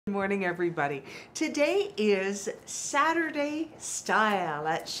Good morning, everybody. Today is Saturday Style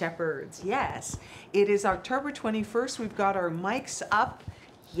at Shepherd's. Yes, it is October 21st. We've got our mics up.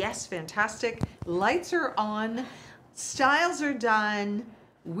 Yes, fantastic. Lights are on. Styles are done.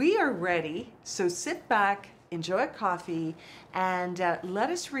 We are ready. So sit back, enjoy a coffee, and let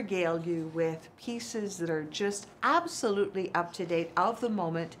us regale you with pieces that are just absolutely up to date, of the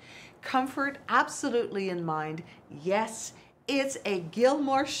moment. Comfort absolutely in mind. Yes, it's a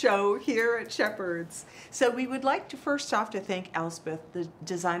Gilmore show here at Shepherd's. So we would like to first off to thank Elspeth, the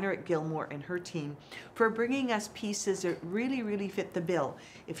designer at Gilmore, and her team for bringing us pieces that really fit the bill.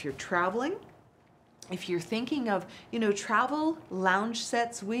 If you're traveling, if you're thinking of, travel lounge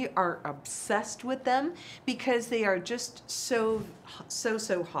sets, we are obsessed with them because they are just so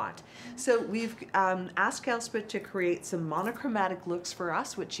hot. So we've asked Elspeth to create some monochromatic looks for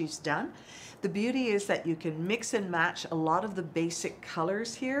us, which she's done. The beauty is that you can mix and match a lot of the basic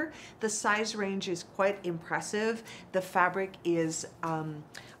colors here. The size range is quite impressive. The fabric is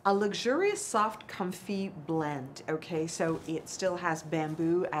a luxurious, soft, comfy blend, okay? So it still has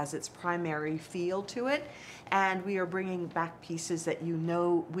bamboo as its primary feel to it, and we are bringing back pieces that we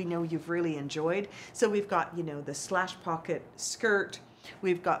know you've really enjoyed. So we've got, the slash pocket skirt,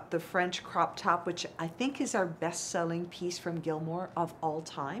 we've got the French crop top, which I think is our best-selling piece from Gilmore of all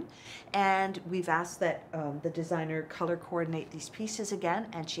time, and we've asked that the designer color coordinate these pieces again,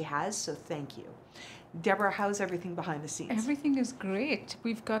 and she has, so thank you. Deborah, how's everything behind the scenes? Everything is great.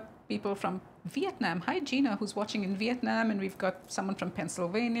 We've got people from Vietnam. Hi, Gina, who's watching in Vietnam. And we've got someone from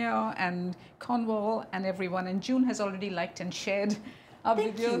Pennsylvania and Cornwall and everyone. And June has already liked and shared our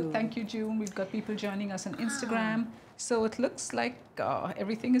video. Thank you, June. We've got people joining us on Instagram. So it looks like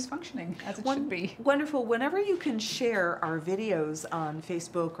everything is functioning as it should be. Wonderful. Whenever you can share our videos on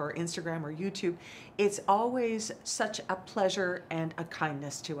Facebook or Instagram or YouTube, it's always such a pleasure and a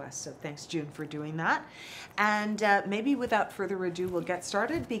kindness to us. So thanks, June, for doing that. And maybe without further ado, we'll get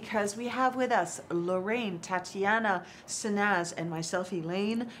started because we have with us Lorraine, Tatiana, Sanaz, and myself,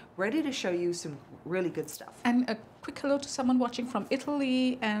 Elaine, ready to show you some really good stuff. And a quick hello to someone watching from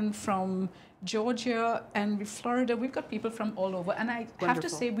Italy and from Georgia and Florida. We've got people from all over, and I have to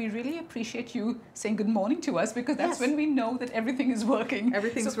say we really appreciate you saying good morning to us, because that's when we know that everything is working.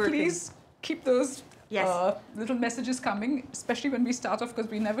 Everything's so working. Please keep those little messages coming, especially when we start off, because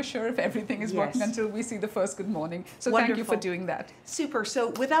we're never sure if everything is working until we see the first good morning. So thank you for doing that. Super. So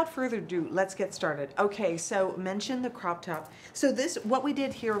without further ado, let's get started. Okay, so mention the crop top. So what we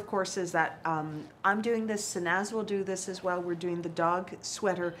did here, of course, is that I'm doing this, Sanaz will do this as well. We're doing the dog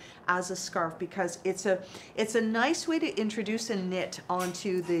sweater as a scarf because it's a nice way to introduce a knit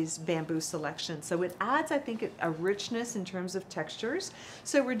onto these bamboo selections. So it adds, I think, a richness in terms of textures.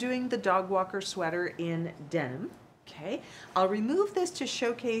 So we're doing the dog walker sweater in denim. Okay, I'll remove this to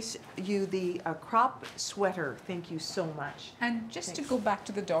showcase you the crop sweater. Thank you so much. And just to go back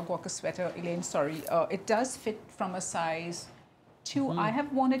to the dog walker sweater, Elaine, sorry, it does fit from a size 2. I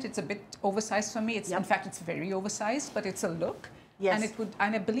have worn it. It's a bit oversized for me. In fact, it's very oversized, but it's a look. Yes.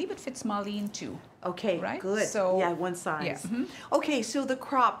 And I believe it fits Marlene too. Okay, right? Good. So yeah, one size. Yeah. Okay, so the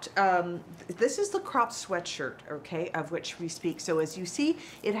cropped, this is the cropped sweatshirt, okay, of which we speak. So as you see,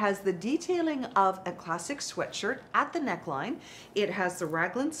 it has the detailing of a classic sweatshirt at the neckline. It has the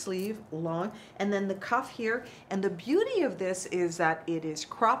raglan sleeve, long, and then the cuff here. And the beauty of this is that it is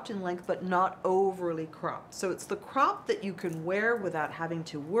cropped in length, but not overly cropped. So it's the crop that you can wear without having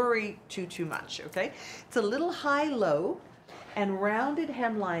to worry too much, okay? It's a little high-low and rounded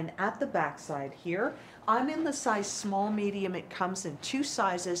hemline at the backside here. I'm in the size small medium. It comes in 2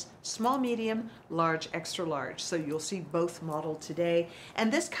 sizes, small medium, large, extra large. So you'll see both modeled today.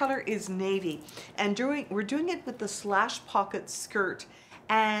 And this color is navy. And we're doing it with the slash pocket skirt.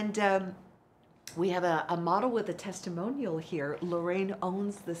 And we have a model with a testimonial here. Lorraine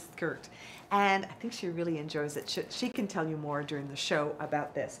owns the skirt, and I think she really enjoys it. She can tell you more during the show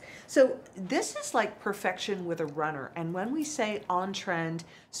about this. So this is like perfection with a runner, and when we say on trend,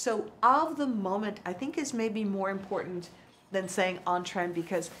 so of the moment, I think is maybe more important than saying on trend,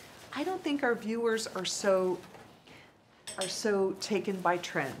 because I don't think our viewers are so taken by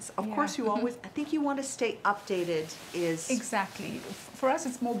trends. Of course, you always, I think you want to stay updated is... Exactly. For us,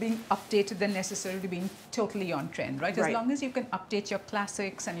 it's more being updated than necessarily being totally on trend, right? As long as you can update your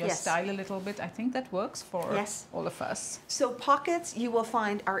classics and your style a little bit, I think that works for all of us. So pockets, you will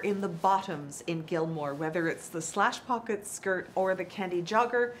find, are in the bottoms in Gilmore, whether it's the slash pocket skirt or the candy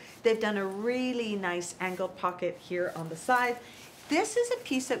jogger. They've done a really nice angled pocket here on the side. This is a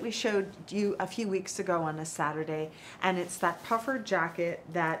piece that we showed you a few weeks ago on a Saturday, and it's that puffer jacket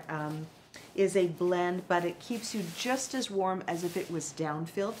that is a blend, but it keeps you just as warm as if it was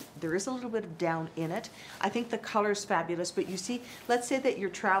down-filled. There is a little bit of down in it. I think the color's fabulous, but you see, let's say that you're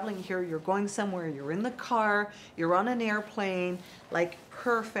traveling here, you're going somewhere, you're in the car, you're on an airplane, like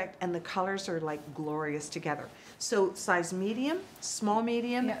perfect, and the colors are like glorious together. So size medium, small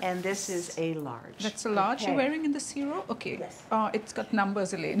medium, Yeah. and this is a large. That's a large you're Okay. wearing in the zero? Okay. Yes. It's got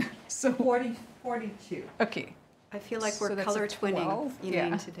numbers, Elaine. So, 42. okay. I feel like So we're that's a color twinning, 12, Elaine,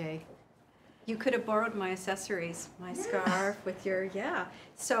 yeah. today. You could have borrowed my accessories, my scarf with your, yeah.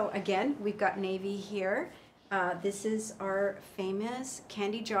 So again, we've got navy here. This is our famous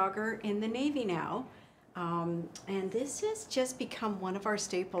candy jogger in the navy now. And this has just become one of our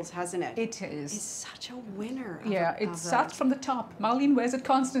staples, hasn't it? It is. It's such a winner. Yeah, it starts from the top. Marlene wears it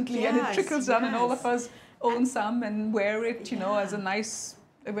constantly and it Yes, trickles down, and all of yes. us own some and wear it, you know, as a Yeah. nice,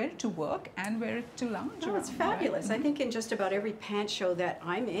 wear it to work and wear it to lounge No, it's around, right? fabulous. I think in just about every pant show that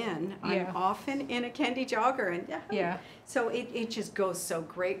I'm in, I'm Yeah. often in a candy jogger. And Yeah. So it just goes so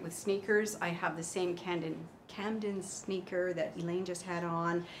great with sneakers. I have the same Camden sneaker that Elaine just had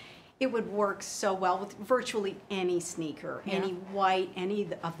on. It would work so well with virtually any sneaker. Yeah. Any white, any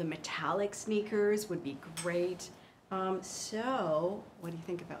of the metallic sneakers would be great. So, what do you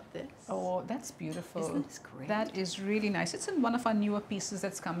think about this? Oh, that's beautiful. Isn't this great? That is really nice. It's in one of our newer pieces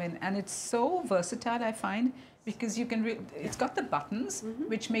that's come in, and it's so versatile, I find, because you can, it's got the buttons,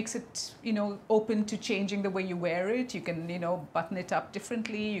 which makes it, you know, open to changing the way you wear it. You can, you know, button it up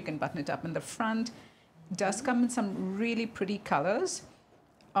differently. You can button it up in the front. It does come in some really pretty colors.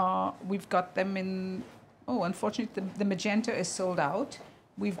 We've got them in, oh, unfortunately, the magenta is sold out.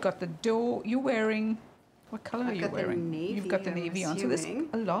 We've got the dough. You're wearing, what color are I've you got the wearing? navy, You've got the I'm navy on. So there's assuming.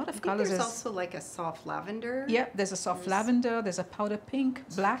 a lot I of think colors. there's also like a soft lavender. Yeah, there's a soft There's- lavender, there's a powder pink,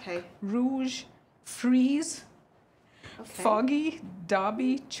 black, Okay. rouge, freeze, Okay. foggy,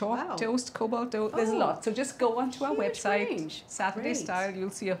 derby, chalk, Wow. toast, cobalt. There's a Oh, lot. So just go onto our huge website, range. Saturday Great. Style. You'll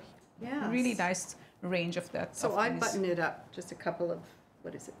see a Yes. really nice range of that. So of I these. button it up, just a couple of,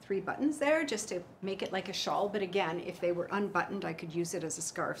 3 buttons there, just to make it like a shawl. But again, if they were unbuttoned, I could use it as a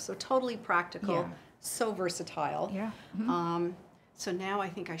scarf. So totally practical, Yeah. so versatile. Yeah. Mhm. So now I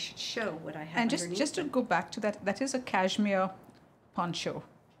think I should show what I have And underneath. just to go back to that, that is a cashmere poncho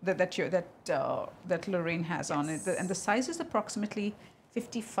that Lorraine has on it, and the size is approximately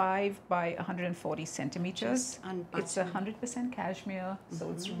 55 by 140 centimeters. Just unbuttoned. It's 100% cashmere,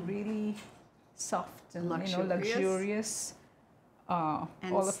 so it's really soft and Luxurious. luxurious.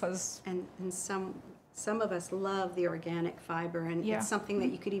 And All of us, And some of us love the organic fiber, and Yeah. it's something that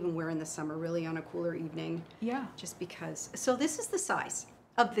you could even wear in the summer, really, on a cooler evening, yeah, just because. So this is the size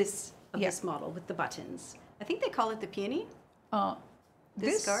of this Yeah. this model with the buttons. I think they call it the peony. uh,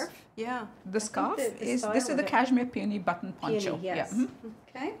 This scarf, yeah. The scarf the is style this is of the it. cashmere peony button poncho. Peony, yes. Yeah,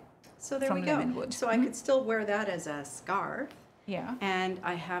 Okay, so there From we go. Lemonwood. So I could still wear that as a scarf, yeah. and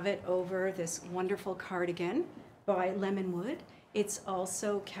I have it over this wonderful cardigan by Lemonwood. It's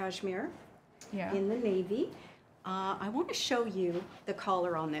also cashmere Yeah. in the navy. I want to show you the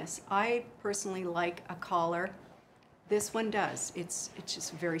collar on this. I personally like a collar. This one does. It's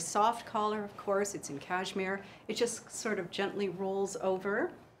just a very soft collar, of course. It's in cashmere. It just sort of gently rolls over.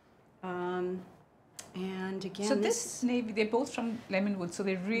 And again, So this navy, they're both from Lemonwood, so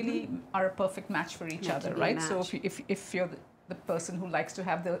they really are a perfect match for each Meant to other, be a right? So match. if you're the person who likes to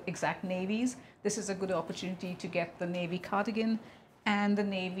have the exact navies, this is a good opportunity to get the navy cardigan and the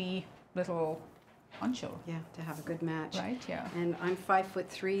navy little poncho, yeah, to have a good match. right? Yeah. And I'm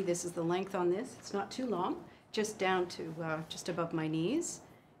 5'3". This is the length on this. It's not too long, just down to just above my knees.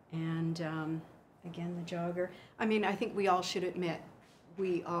 And again, the jogger. I mean, I think we all should admit,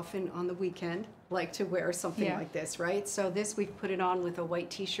 we often on the weekend like to wear something Yeah. like this, right? So this, we've put it on with a white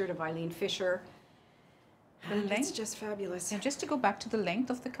T-shirt of Eileen Fisher. The And it's length- just fabulous. And just to go back to the length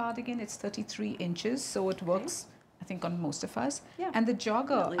of the cardigan, it's 33 inches, so it works, I think, on most of us. Yeah, And the jogger,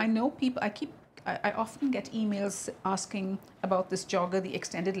 definitely. I know people, I often get emails asking about this jogger, the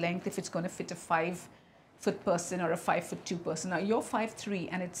extended length, if it's going to fit a 5-foot person or a 5'2" person. Now you're 5'3"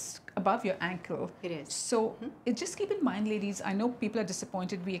 and it's above your ankle. It is. So just keep in mind, ladies, I know people are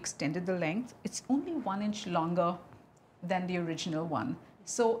disappointed we extended the length. It's only 1 inch longer than the original one.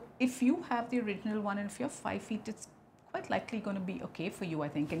 So if you have the original one and if you're 5 feet, it's quite likely going to be okay for you, I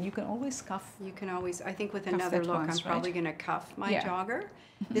think. And you can always cuff. You can always, I think with Cuff another that look, once, I'm probably right? going to cuff my Yeah. jogger.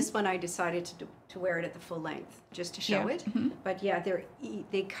 This one I decided to wear it at the full length, just to show Yeah. it. But yeah,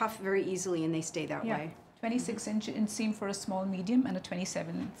 they cuff very easily and they stay that Yeah. way. 26 inch inseam for a small medium and a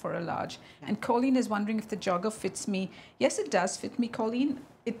 27 for a large. And Colleen is wondering if the jogger fits me. Yes, it does fit me, Colleen.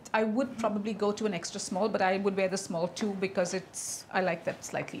 I would probably go to an extra small, but I would wear the small too because I like that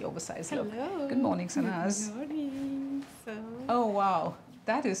slightly oversized look. Hello. Good morning, Sanaz. Good morning. So, Oh, wow.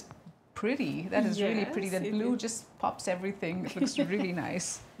 That is pretty. That is really pretty. Yes, That it blue is. just pops everything. It looks really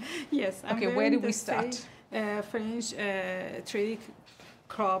nice. yes. I'm Okay, where wearing do the we start? same, French 3D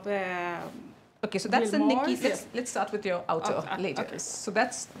crop. Okay, so that's the Wilmore, Nikki. yes. Let's start with your outer Okay. layers. So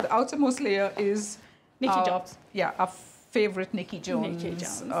that's the outermost layer is Nikki our- Jobs. Yeah, our favorite Nikki Jones, Jones,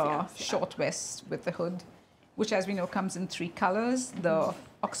 yes, yeah. short vest with the hood, which, as we know, comes in 3 colors: the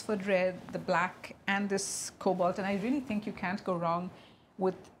Oxford red, the black, and this cobalt. And I really think you can't go wrong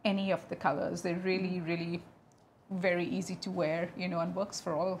with any of the colors. They're really, really very easy to wear, and works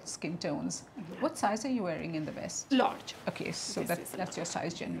for all skin tones. What size are you wearing in the vest? Large. Okay, so This is that's your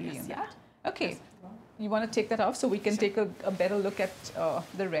size generally Yes, in yeah. that. Okay, you want to take that off so we can take a better look at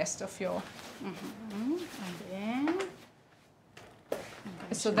the rest of your. And then.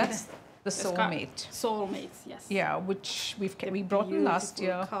 So that's the scarf. Soulmate. Soulmates, yes. Yeah, which we brought in last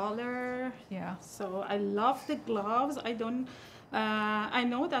Beautiful year. color. Yeah. So I love the gloves. I don't. I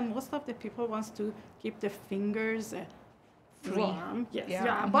know that most of the people wants to keep the fingers Free. warm. Yes. Yeah.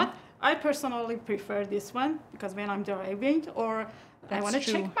 Yeah. Mhm. But I personally prefer this one because when I'm driving or I That's want to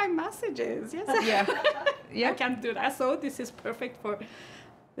true. check my messages. Yes. Yeah. I Yeah. can do that. So this is perfect for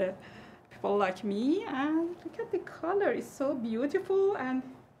the people like me. And look at the color; it's so beautiful. And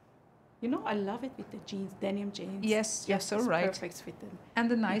I love it with the jeans, denim jeans. Yes, you're so it's right. Perfect with them. And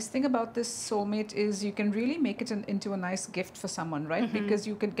the nice thing about this Soulmate is you can really make it into a nice gift for someone, right? Because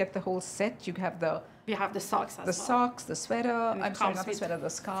you can get the whole set. You have We have the socks as the well. socks, the sweater. And it I'm sorry, comes not the with sweater, the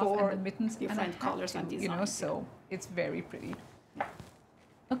scarf 4 and the mittens and a different hat colors and too, designs, so it's very pretty.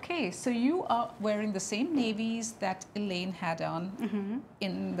 Okay, so you are wearing the same navies that Elaine had on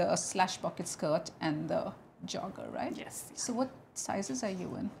in the slash pocket skirt and the jogger, right? Yes. So what sizes are you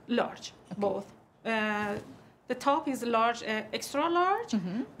in? Large, both. The top is large, extra large,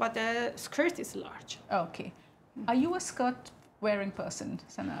 Mm-hmm. but the skirt is large. Okay. Are you a skirt wearing person,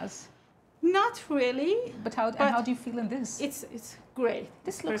 Sanaz? Not really. But how But do you feel in this? It's great.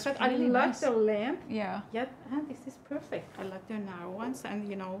 This It's looks perfect. really I like nice. the length. Yeah. Yeah, and this is perfect. I like the narrow ones,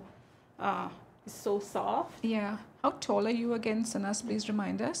 and it's so soft. Yeah. How tall are you again, Sanaz? Please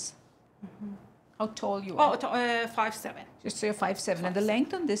remind us. How tall you are? Oh, 5'7". Just so you're 5'7", and the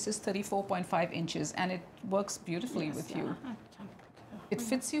length on this is 34.5 inches, and it works beautifully Yes, with yeah. you. It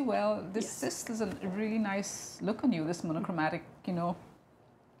fits you well. This is a really nice look on you. This monochromatic,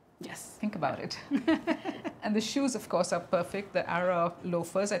 Yes. think about it. And the shoes, of course, are perfect. The Ara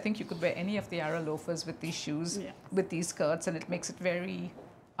loafers. I think you could wear any of the Ara loafers with these shoes, Yeah. with these skirts, and it makes it very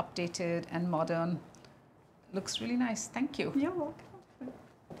updated and modern. Looks really nice. Thank you. You're welcome.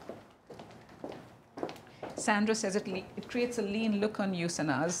 Sandra says it creates a lean look on you,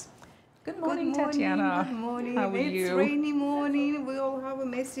 Sanaz. Good morning, Tatiana. Good morning. How are It's you? rainy morning. We all have a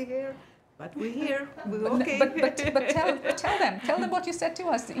messy hair, but we're here. We're okay. But tell them what you said to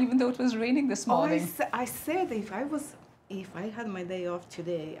us, even though it was raining this morning. I said if I had my day off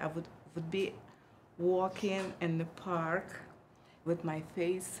today, I would be walking in the park with my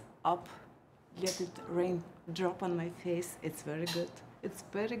face up, let it rain drop on my face. It's very good. It's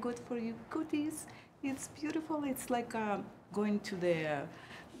very good for you. Goodies. It's beautiful. It's like going to the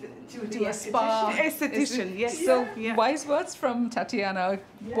To a spa. esthetician. Yes. So yeah. wise words from Tatiana.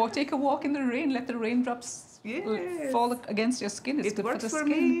 Take a walk in the rain. Let the raindrops Yes. fall against your skin. It's It good works for the for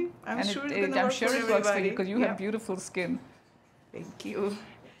skin. me. I'm sure it's gonna work for it works for you everybody. because you Yeah. have beautiful skin. Thank you.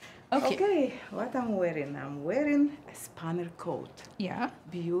 Okay. Okay, what I'm wearing? I'm wearing a spanner coat. Yeah.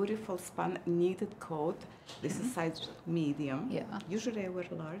 Beautiful knitted coat. This is size medium. Yeah. Usually I wear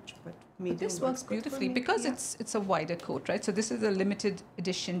large, but medium. This works good for beautifully me. because Yeah. it's a wider coat, right? So this is a limited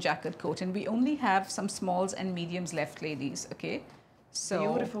edition jacket coat, and we only have some smalls and mediums left, ladies. Okay. So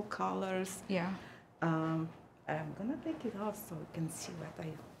Beautiful colors. Yeah. I'm gonna take it off so you can see what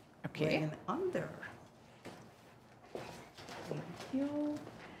I'm Okay. wearing under. Thank you.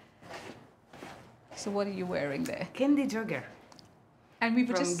 So what are you wearing there? Candy jogger And we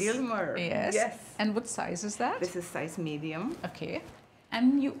were from just Gilmore. Yes. Yes. And what size is that? This is size medium. Okay.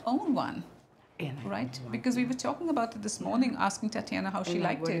 And you own one, And I right? love Because we were talking about it this morning, asking Tatiana how she And I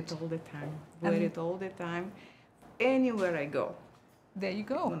liked wear it. it all the time. Wear And- it all the time. Anywhere I go. There you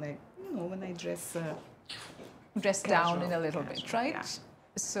go. When I dress Dress down Casual, in a little bit, casual, right?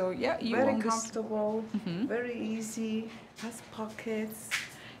 yeah. So yeah, you very own this. comfortable, Mhm. very easy, has pockets.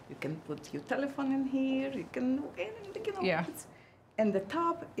 You can put your telephone in here. You can, Yeah. And the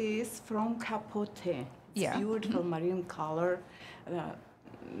top is from Capote. It's Yeah. beautiful marine color,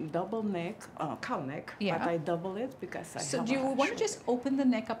 double neck, cow neck. Yeah. But I double it because I So have do you a want to short just neck. open the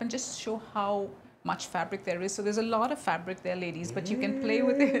neck up and just show how much fabric there is? So there's a lot of fabric there, ladies, but you can play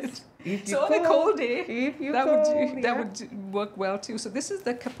with it. Yes. If you So on a cold day, if you that cold, would yeah. work well too. So this is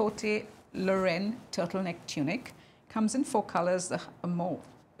the Capote Lorraine turtleneck tunic. Comes in 4 colors.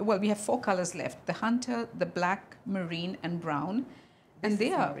 Well, we have 4 colors left: the hunter, the black, marine, and brown. And This they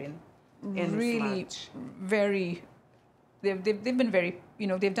is are marine, and it's really large. very. They've been very,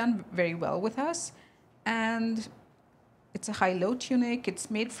 they've done very well with us, and it's a high-low tunic.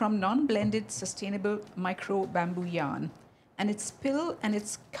 It's made from non-blended, sustainable micro bamboo yarn, and it's pill and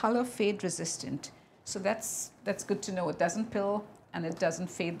it's color fade resistant. So that's good to know. It doesn't pill and it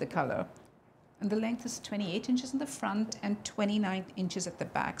doesn't fade the color. And the length is 28 inches in the front and 29 inches at the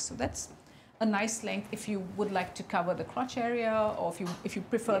back. So that's a nice length if you would like to cover the crotch area, or if you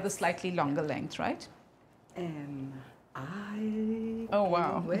prefer the Yes. slightly longer length, right? And I Oh, can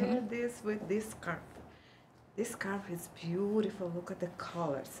wow. wear this with this scarf. This scarf is beautiful. Look at the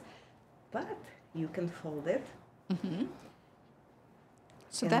colors. But you can fold it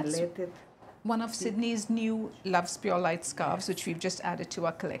So and that's let it. one of Sydney's new Love's Pure Light scarves, which we've just added to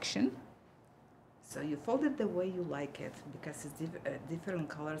our collection. So you fold it the way you like it because it's different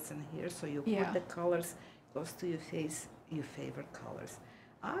colors in here. So you Yeah. put the colors close to your face, your favorite colors.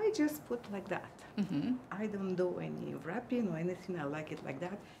 I just put like that. I don't do any wrapping or anything. I like it like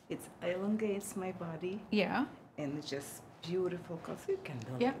that. It elongates my body Yeah, and it's just beautiful because you can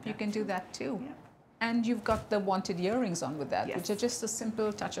do yeah, like you that can do too. that too. Yeah. And you've got the wanted earrings on with that, which are Yes. just a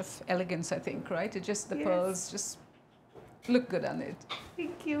simple touch of elegance, I think, right? It just, the Yes. pearls just look good on it.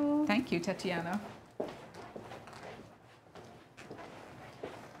 Thank you. Thank you, Tatiana.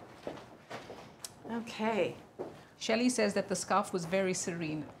 Okay. Shelley says that the scarf was very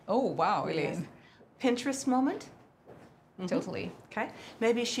serene. Oh, wow, Yes. Elaine. Pinterest moment. Totally. Okay.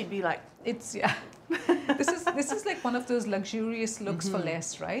 Maybe she'd be like, It's, yeah. This is like one of those luxurious looks for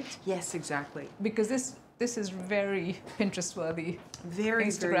less, right? yes, exactly. Because this is very Pinterest worthy, Very,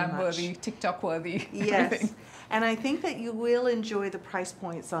 Instagram very much. worthy, TikTok worthy. Yes. everything. And I think that you will enjoy the price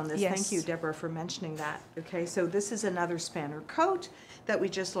points on this. Yes. Thank you, Deborah, for mentioning that. Okay, so this is another spanner coat that we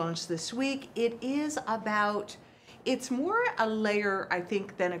just launched this week. It is about, it's more a layer, I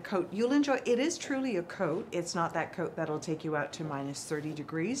think, than a coat. You'll enjoy, it is truly a coat. It's not that coat that'll take you out to minus 30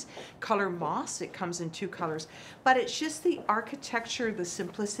 degrees. Color moss, it comes in 2 colors. But it's just the architecture, the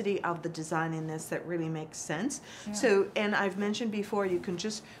simplicity of the design in this that really makes sense. Yeah. So, and I've mentioned before, you can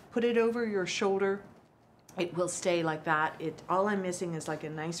just put it over your shoulder. It will stay like that. All I'm missing is like a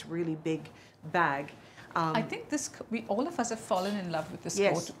nice, really big bag. I think we all of us have fallen in love with this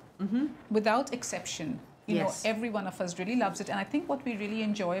Yes. coat, without exception. You Yes. know, every one of us really loves it, and I think what we really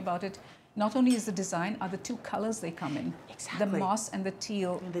enjoy about it, not only is the design, are the 2 colors they come in. Exactly. The moss and the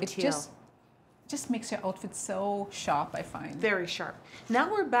teal. And the it teal. just makes your outfit so sharp, I find. Very sharp. Now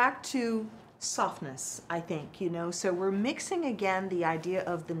we're back to softness, I think, So we're mixing again the idea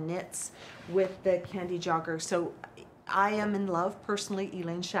of the knits with the candy jogger. So I am in love, personally,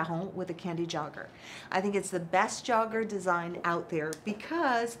 Elaine Charon, with a candy jogger. I think it's the best jogger design out there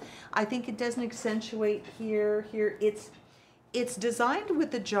because I think it doesn't accentuate here. It's designed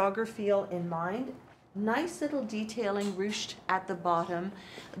with the jogger feel in mind. Nice little detailing ruched at the bottom.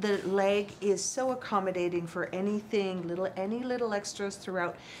 The leg is so accommodating for anything, any little extras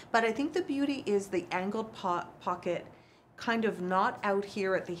throughout. But I think the beauty is the angled pocket, kind of not out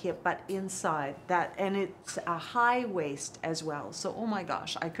here at the hip, but inside that, and it's a high waist as well. So, oh my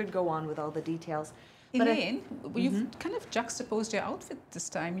gosh, I could go on with all the details. But Elaine, you've kind of juxtaposed your outfit this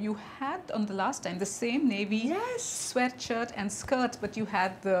time. You had on the last time the same navy Yes. sweatshirt and skirt, but you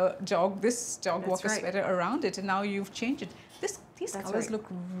had this jog walker right. sweater around it, and now you've changed it. These That's colors right. look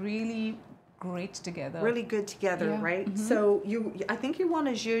really great together. Really good together, Yeah. right? So I think you want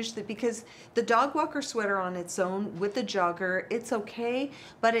to zhuzh that, because the dog walker sweater on its own with the jogger, it's okay,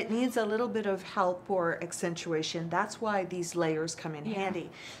 but it needs a little bit of help or accentuation. That's why these layers come in Yeah. handy.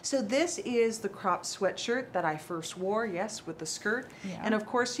 So this is the crop sweatshirt that I first wore, yes, with the skirt. Yeah. And of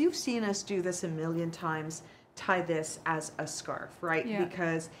course, you've seen us do this a million times, tie this as a scarf, right? Yeah.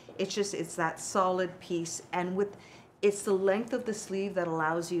 Because it's that solid piece, and it's the length of the sleeve that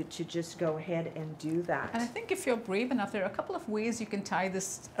allows you to just go ahead and do that. And I think if you're brave enough, there are a couple of ways you can tie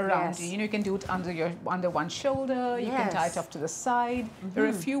this around Yes. you. You can do it under one shoulder. You can tie it Yes. off to the side. There are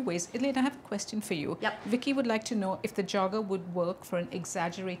a few ways. Elaine, I have a question for you. Yep. Vicky would like to know if the jogger would work for an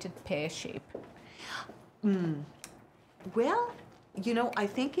exaggerated pear shape. Well, I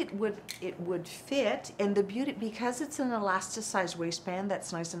think it would fit, and the beauty, because it's an elasticized waistband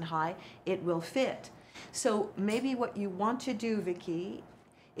that's nice and high, it will fit. So maybe what you want to do, Vicky,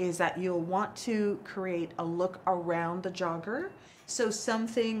 is that you'll want to create a look around the jogger. So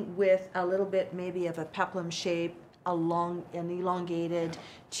something with a little bit maybe of a peplum shape, an elongated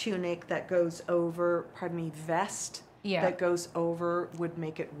tunic that goes over, vest Yeah. that goes over would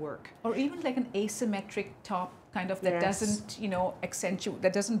make it work. Or even like an asymmetric top, kind of, that Yes. doesn't, accentuate,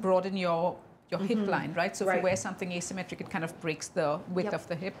 that doesn't broaden your hip line, right? So if Right. you wear something asymmetric, it kind of breaks the width Yep. of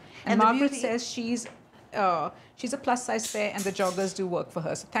the hip. And And the Margaret beauty- says she's a plus size fair, and the joggers do work for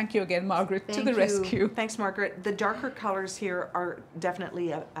her. So thank you again, Margaret, to Thank the you. rescue. Thanks, Margaret. The darker colors here are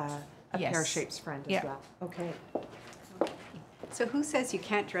definitely a Yes. pear shapes friend as Yeah. well. Okay. So who says you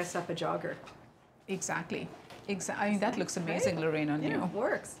can't dress up a jogger? Exactly. I mean, that looks amazing, Lorraine, on Yeah, you. it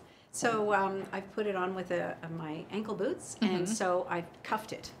works. So I've put it on with my ankle boots, and so I've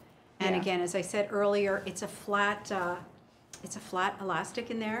cuffed it. And Yeah. again, as I said earlier, it's a flat elastic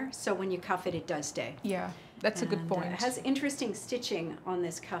in there. So when you cuff it, it does stay. Yeah, that's a good And, point. it has interesting stitching on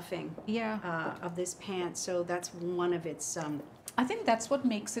this cuffing Yeah. of this pant. So that's one of its. I think that's what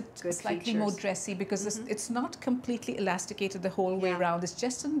makes it Good slightly more features. dressy, because it's not completely elasticated the whole way Yeah. around. It's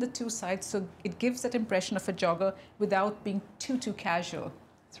just on the two sides, so it gives that impression of a jogger without being too casual.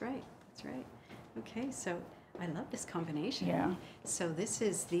 That's right. That's right. Okay, so I love this combination. Yeah. So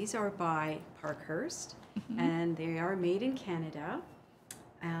these are by Parkhurst, and they are made in Canada.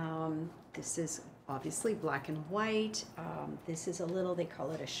 This is obviously black and white. This is a little, they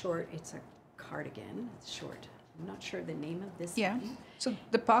call it a short. It's a cardigan. It's short. I'm not sure the name of this. Yeah. one. So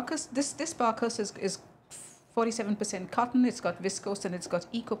the Parkhurst, this Parkhurst is 47% cotton. It's got viscose and it's got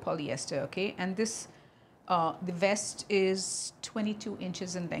eco polyester. Okay, and this. The vest is 22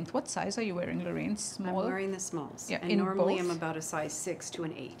 inches in length. What size are you wearing, Lorraine? Small? I'm wearing the smalls. Yeah, and in normally both? I'm about a size 6 to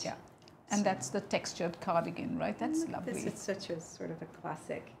an 8. Yeah. And that's the textured cardigan, right? That's lovely. This is such a sort of a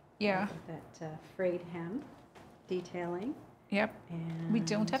classic. Yeah. That frayed hem detailing. Yep. And We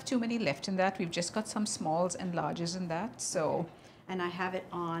don't have too many left in that. We've just got some smalls and larges in that. So, And I have it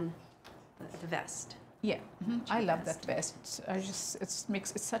on the vest. yeah, I love that vest. It's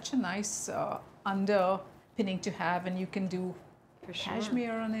such a nice underpinning to have, and you can do For sure.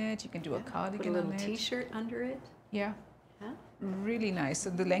 cashmere on it. You can do a Put a cardigan little on it. T-shirt under it. Yeah, Huh? really nice.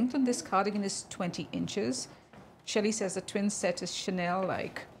 And the length on this cardigan is 20 inches. Shelley says the twin set is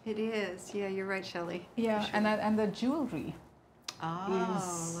Chanel-like. It is. Yeah, you're right, Shelley. Yeah, and the jewelry.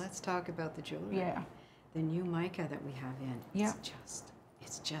 Oh, let's talk about the jewelry. Yeah, The new mica that we have in. Yeah.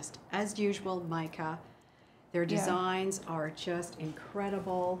 It's just as usual mica. Their Yeah. designs are just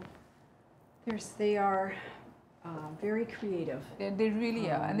incredible. They are very creative. they really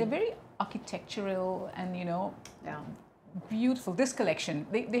are, and they're very architectural and Yeah. beautiful. This collection,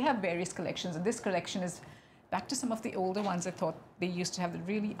 they have various collections, and this collection is back to some of the older ones. I thought they used to have the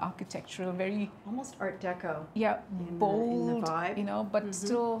really architectural, very Almost Art Deco. bold, in the vibe. but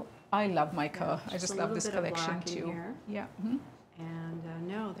still, I love mica. Yeah, I just just a love little this bit of collection black in too. here. Yeah, And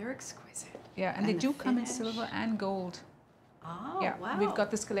no, they're exquisite. yeah, and And they the do come in finish. silver and gold. Oh, Yeah, wow. we've got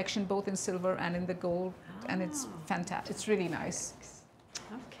this collection both in silver and in the gold, and it's Oh. fantastic. It's really nice.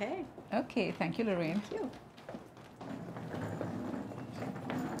 Okay. Okay, thank you, Lorraine. Thank you.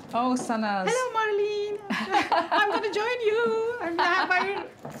 Oh, Sanas. Hello, Marlene. I'm going to join you. I have my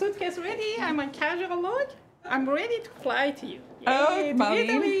suitcase ready. I'm on casual look. I'm ready to fly to you. Oh, Yay, to Marlene,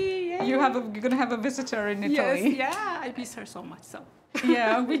 Italy. Yay. you're gonna have a visitor in Italy. Yes, yeah. I miss her so much. So,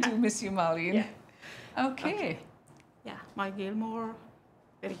 Yeah, we do miss you, Marlene. Yeah. Okay. yeah, my Gilmore,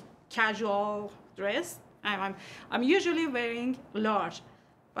 very casual dress. I'm usually wearing large,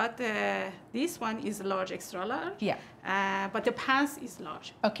 but this one is large, extra large. Yeah. But the pants is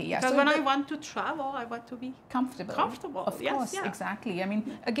large. Okay. Yeah. Because so when the- I want to travel, I want to be comfortable. comfortable, Of yes, course, yeah. exactly. I mean,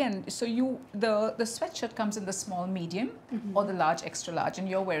 again, so the sweatshirt comes in the small, medium, or the large, extra large, and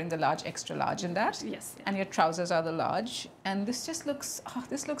you're wearing the large, extra large in that. Yes. Yeah. And your trousers are the large, and this just looks. Oh,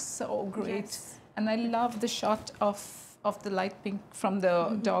 this looks so great. Yes. And I love the shot of the light pink from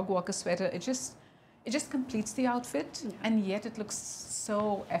the dog walker sweater. It just completes the outfit, and yet it looks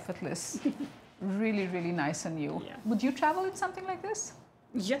so effortless. Really, really nice on you. Yeah. Would you travel in something like this?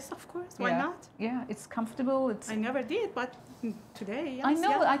 Yes, of course. Why Yeah. not? Yeah, it's comfortable. It's. I never did, but today, yes. I know.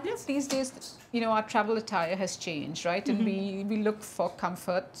 Yeah, I think these days, our travel attire has changed, right? And we look for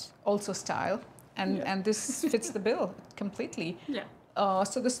comfort, also style, and this fits the bill completely. Yeah.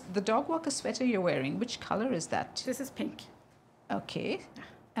 So the dog walker sweater you're wearing, which color is that? This is pink. Okay.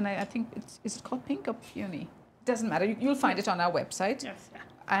 And I think is it called pink or peony? Doesn't matter. You'll find it on our website. Yes. Yeah.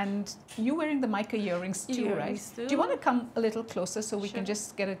 And you wearing the mica earrings too, right? Earrings too. Do you want to come a little closer so we can Sure.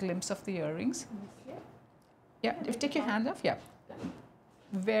 just get a glimpse of the earrings? Yeah. If take your hand off, yeah.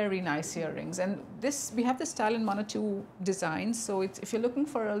 Very nice earrings. And this, we have this style in Manitou designs. So it's, if you're looking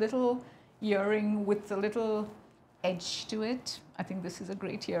for a little earring with a little edge to it, I think this is a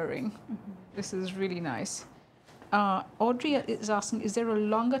great earring. This is really nice. Audrey is asking, is there a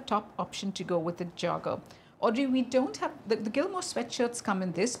longer top option to go with the jogger? Audrey, we don't have, the Gilmore sweatshirts come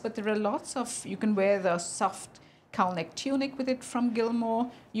in this, but there are lots of, you can wear the soft cowl neck tunic with it from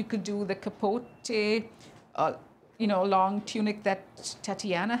Gilmore. You could do the capote, you know, long tunic that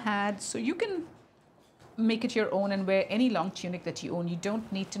Tatiana had. So you can make it your own and wear any long tunic that you own. You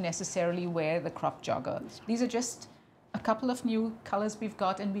don't need to necessarily wear the crop jogger. These are just a couple of new colors we've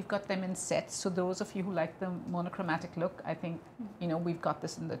got, and we've got them in sets. So those of you who like the monochromatic look, I think, you know, we've got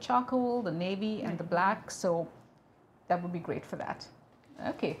this in the charcoal, the navy, and the black. So that would be great for that.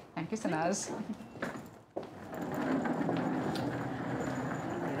 Okay, thank you, Sanaz. Here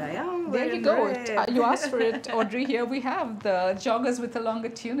I am. There you wearing go. red. You asked for it, Audrey. Here we have the joggers with the longer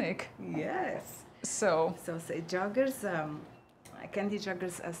tunic. Yes. So, So say joggers, candy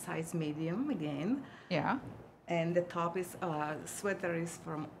joggers a size medium again. yeah. And the top is sweater is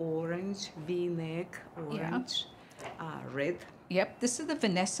from orange, V-neck, orange, red. Yep, this is the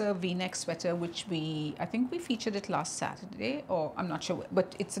Vanessa V-neck sweater, which I think we featured it last Saturday, or I'm not sure,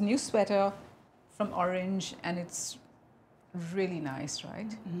 but it's a new sweater from Orange, and it's really nice,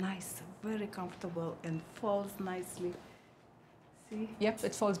 right? Nice, very comfortable, and falls nicely. See? Yep,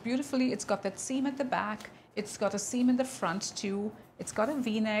 it falls beautifully. It's got that seam at the back. It's got a seam in the front too. It's got a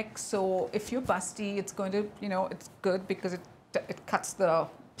V-neck, so if you're busty, it's going to, you know, it's good because it cuts the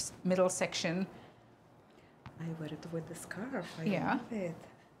middle section. I wear it with the scarf. I Yeah. love it.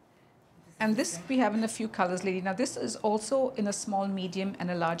 And this we have in a few colors, lady. Now this is also in a small, medium,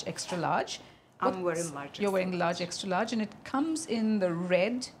 and a large, extra large. I'm wearing large. You're wearing large, extra large, and it comes in the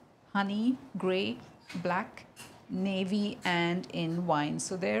red, honey, gray, black, navy, and in wine.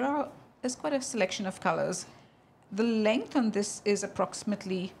 So there's quite a selection of colors. The length on this is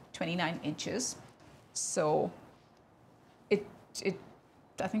approximately 29 inches. So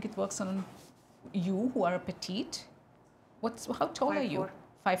I think it works on you who are a petite. How tall are you?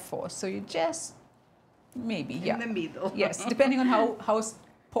 5'4". So you just maybe, In yeah. the middle. Yes, depending on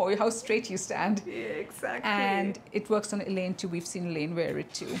how straight you stand. Yeah, exactly. And it works on Elaine too. We've seen Elaine wear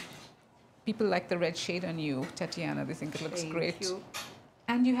it too. People like the red shade on you, Tatiana. They think it looks Thank great. you.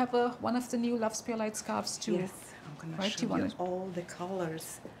 And you have one of the new Love Spear Light scarves too. Yes, I'm gonna Right, show you want you it? all the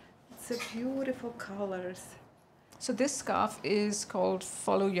colors. It's a beautiful colors. So this scarf is called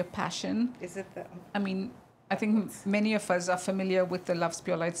Follow Your Passion. Is it the? I mean, I think many of us are familiar with the Love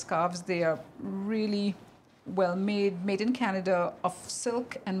Spear Light scarves. They are really well made in Canada, of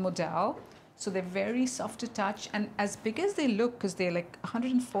silk and modal. So they're very soft to touch, and as big as they look, because they're like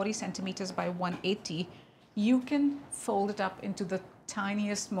 140 centimeters by 180, you can fold it up into the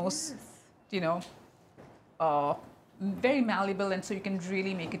tiniest, most, you know, very malleable, and so you can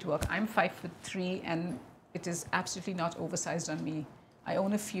really make it work. I'm 5'3", and it is absolutely not oversized on me. I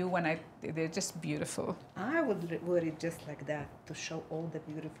own a few, and they're just beautiful. I would wear it just like that to show all the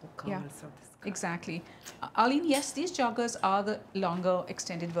beautiful colors Yeah. of the scarf. Exactly. Arlene, yes, these joggers are the longer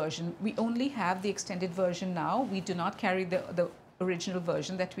extended version. We only have the extended version now. We do not carry the original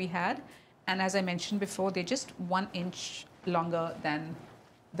version that we had. And as I mentioned before, they're just 1 inch longer than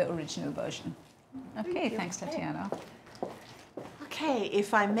the original version. Okay, thanks, Tatiana. Okay,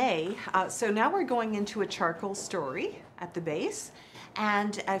 if I may, so now we're going into a charcoal story at the base.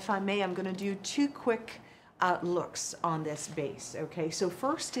 And if I may, I'm going to do 2 quick looks on this base. Okay, so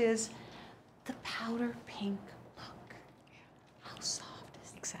first is the powder pink look. How soft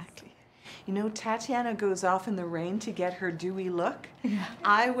is it? Exactly. You know, Tatiana goes off in the rain to get her dewy look.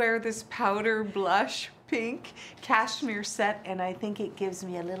 I wear this powder blush pink cashmere set, and I think it gives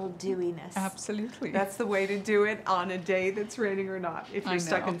me a little dewiness. Absolutely. That's the way to do it on a day that's raining or not, if I you're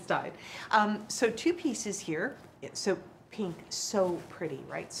stuck know. inside. So 2 pieces here. So pink, so pretty,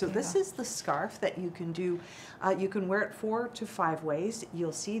 right? So this Yeah. is the scarf that you can do. You can wear it 4 to 5 ways.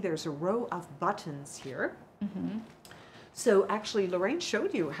 You'll see there's a row of buttons here. So actually, Lorraine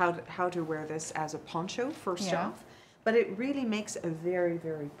showed you how to wear this as a poncho first Yeah. off, but it really makes a very,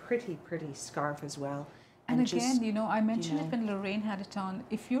 very pretty scarf as well. And again, just, you know, I mentioned know. it when Lorraine had it on.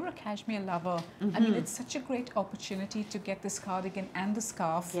 If you're a cashmere lover, I mean, it's such a great opportunity to get this cardigan and the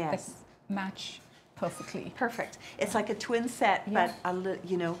scarf Yes. that match perfectly. perfect. It's like a twin set, Yeah. but a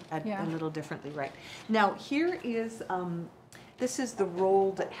little differently, right? Now here is this is the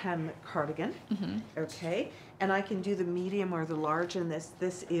rolled hem cardigan, okay, and I can do the medium or the large in this.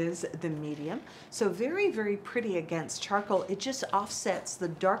 This is the medium, so very, very pretty against charcoal. It just offsets the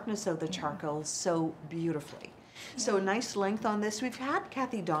darkness of the charcoal so beautifully. So nice length on this. We've had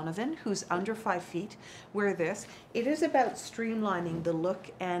Kathy Donovan, who's under 5 feet, wear this. It is about streamlining the look,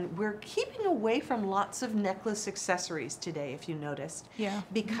 and we're keeping away from lots of necklace accessories today, if you noticed. Yeah.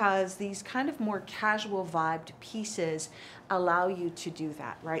 Because these kind of more casual vibed pieces allow you to do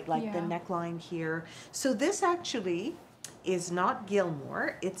that, right? Like the Yeah. neckline here. So this actually is not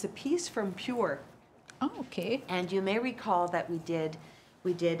Gilmore. It's a piece from Pure. Oh, okay. And you may recall that we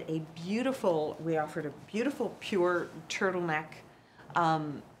offered a beautiful Pure turtleneck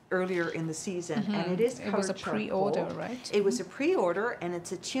earlier in the season, and it is It was a colored pre-order, charcoal. right? It was a pre-order, and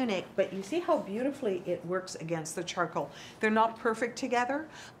it's a tunic, but you see how beautifully it works against the charcoal. They're not perfect together,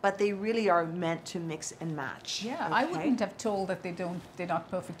 but they really are meant to mix and match. Yeah, I okay? wouldn't have told that they're not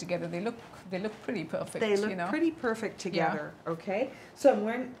perfect together. They look pretty perfect. They look you know? pretty perfect together, okay? So I'm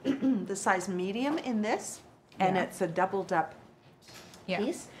wearing the size medium in this, and Yeah. it's a doubled up Yeah.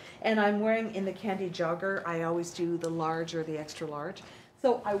 piece. And I'm wearing in the candy jogger, I always do the large or the extra large.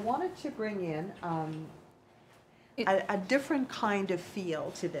 So I wanted to bring in a different kind of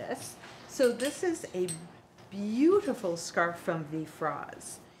feel to this. So this is a beautiful scarf from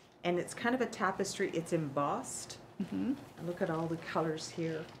Vifraz. And it's kind of a tapestry, it's embossed. And look at all the colors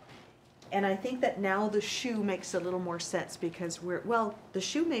here. And I think that now the shoe makes a little more sense because the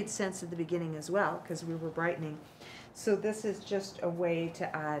shoe made sense at the beginning as well because we were brightening. So this is just a way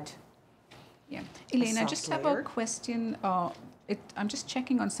to add. Yeah. Elaine, I soft just have layer. a question. I'm just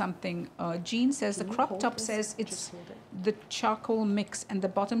checking on something. Jean says the Can you crop hold top this? says it's Just hold it. the charcoal mix, and the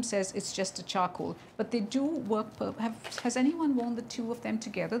bottom says it's just a charcoal. But they do work. Has anyone worn the two of them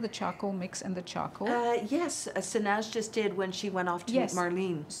together, the charcoal mix and the charcoal? Yes, Sanaz just did when she went off to Yes. meet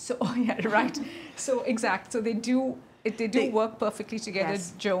Marlene. So yeah, right. So exact. So they do. They work perfectly together,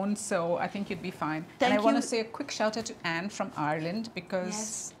 Yes. Joan. So I think you'd be fine. Thank and I want you. to say a quick shout out to Anne from Ireland because.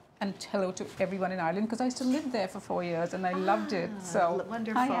 Yes. And hello to everyone in Ireland because I used to live there for 4 years and I loved it. So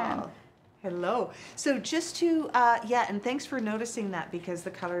Wonderful. Hi, Anne. Hello. So just to and thanks for noticing that because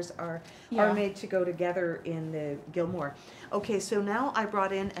the colors are Yeah. made to go together in the Gilmore. Okay, so now I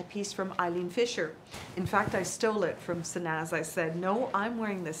brought in a piece from Eileen Fisher. In fact, I stole it from Sanaz. I said, "No, I'm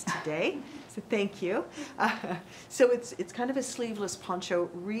wearing this today." So thank you. So it's kind of a sleeveless poncho,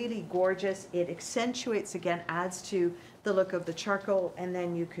 really gorgeous. It accentuates again, adds to the look of the charcoal, and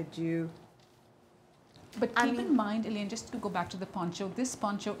then you could do. But I keep in mean- mind, Elaine, just to go back to the poncho, this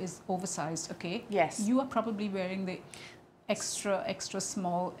poncho is oversized, okay? Yes. You are probably wearing the extra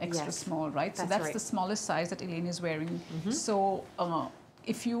small, Yes. small, right? So That's that's right. the smallest size that Elaine is wearing. So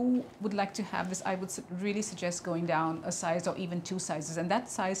if you would like to have this, I would really suggest going down a size or even 2 sizes. And that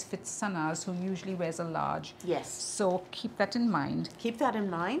size fits Sanaz, who usually wears a large. Yes. So keep that in mind. Keep that in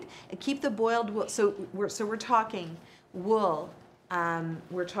mind and keep the boiled wool. So we're talking wool.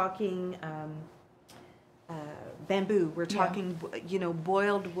 We're talking bamboo. We're Yeah. talking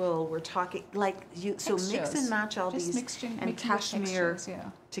boiled wool. We're talking so mix and Textures. match all Just these mixing and your cashmere textures, yeah.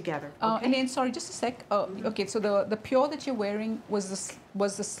 together. Elaine, sorry, just a sec. Okay, so the pure that you're wearing was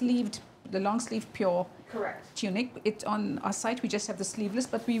the long sleeve pure Correct. tunic. It on our site we just have the sleeveless,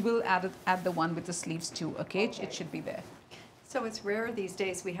 but we will add the one with the sleeves too. Okay, It should be there. So it's rare these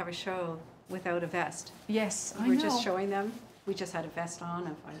days we have a show without a vest. Yes, We're just showing them. We just had a vest on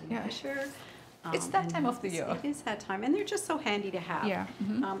of Eileen Yeah. Fisher. It's that And time of the year. It is that time, and they're just so handy to have. Yeah,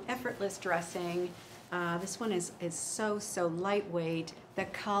 mhm. Effortless dressing. This one is so lightweight. The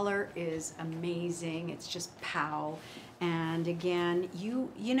color is amazing. It's just pow. And again,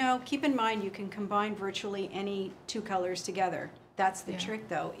 you know, keep in mind you can combine virtually any 2 colors together. That's the Yeah. trick,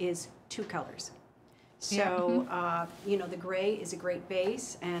 though, is 2 colors. So, Yeah, the gray is a great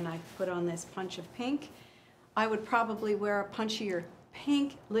base, and I put on this punch of pink. I would probably wear a punchier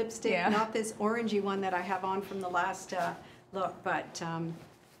pink lipstick, Yeah. not this orangey one that I have on from the last look. But,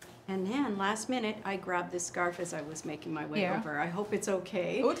 and then last minute, I grabbed this scarf as I was making my way Yeah. over. I hope it's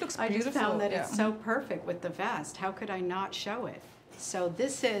okay. Oh, it looks I just beautiful, found that yeah. it's so perfect with the vest. How could I not show it? So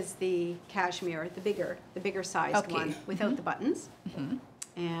this is the cashmere, the bigger sized Okay. one without the buttons.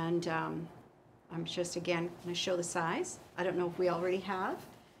 And I'm just, again, going to show the size. I don't know if we already have.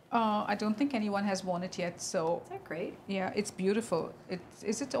 I don't think anyone has worn it yet. So Is that great? yeah, it's beautiful.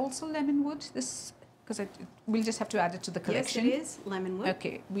 Is it also lemon wood? This because we'll just have to add it to the collection. Yes, it is lemon wood.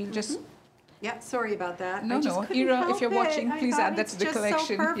 Okay, we'll just. Yeah, sorry about that. No, I just no. couldn't Ira, if help you're it. watching, I please thought add that to the it's collection. just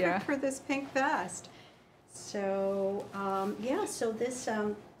so perfect Yeah. for this pink vest. So, so this,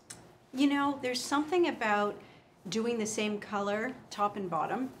 there's something about doing the same color, top and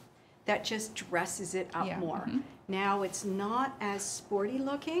bottom, that just dresses it up Yeah, more. mhm. Now, it's not as sporty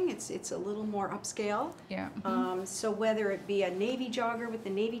looking. It's a little more upscale. Yeah. So whether it be a navy jogger with the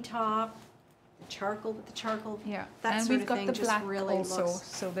navy top, the charcoal with the charcoal. Yeah, That and sort we've of got thing the just black really also,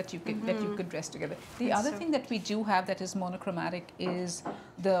 looks- so that you could dress together. The It's other so- thing that we do have that is monochromatic is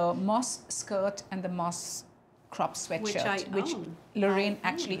the moss skirt and the moss crop sweatshirt, Which I own. Lorraine I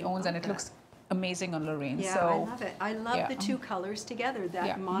actually own. owns, I and love it looks amazing on Lorraine. Yeah, so I love it. I love yeah. the two colors together, that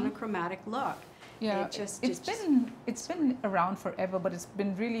Yeah. Mhm. monochromatic look. yeah, It's been around forever, but it's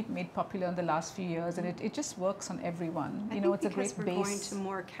been really made popular in the last few years, and it just works on everyone. I You know, think it's a because great we're going base. to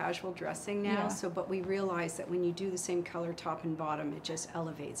more casual dressing now, Yeah. so but we realize that when you do the same color top and bottom, it just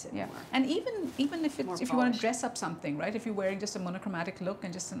elevates it Yeah, more. and even if More it's if you want to polished. dress up something, right? If you're wearing just a monochromatic look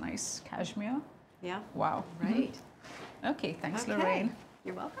and just a nice cashmere, Yeah, wow. right. Okay, thanks, Okay. Lorraine.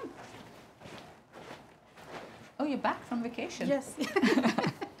 You're welcome. Oh, you're back from vacation. Yes.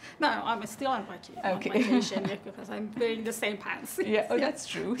 No, I'm still on Okay. vacation because I'm wearing the same pants. Yeah, oh, that's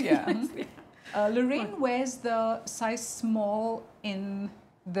true. Yeah. Yes, yeah. Lorraine wears the size small in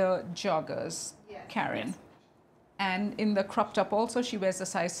the joggers, Karen. Yes. And in the crop top also, she wears a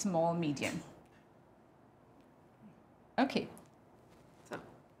size small medium. Okay. So.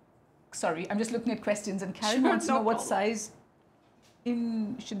 Sorry, I'm just looking at questions, and Karen Sure, wants to no know what problem. size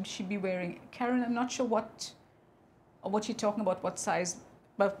should she be wearing. Karen, I'm not sure what you're talking about, what size,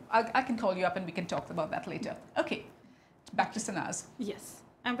 but I can call you up and we can talk about that later. Okay, back to Sanaz. Yes.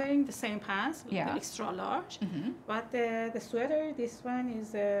 I'm wearing the same pants, Yeah. the extra large. Mm-hmm. But the sweater, this one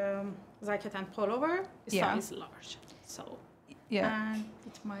is jacket and pullover, Yeah. size large. So, Yeah. and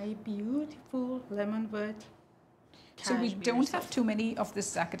it's my beautiful lemon wood. So we cashmere don't stuff. have too many of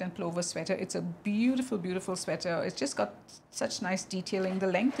this jacket and plover sweater. It's a beautiful, beautiful sweater. It's just got such nice detailing. The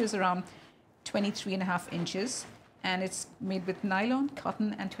length is around 23.5 inches, and it's made with nylon,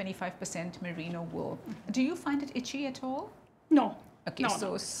 cotton, and 25% merino wool. Do you find it itchy at all? No, Okay, No,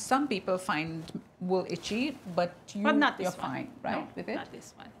 so no. some people find wool itchy, but but not this you're one. fine, right, No, with it? Not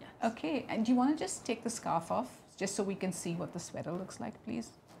this one, yes. Okay, and do you want to just take the scarf off, just so we can see what the sweater looks like, please?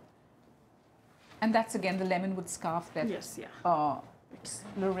 And that's again the lemonwood scarf that Yes, yeah.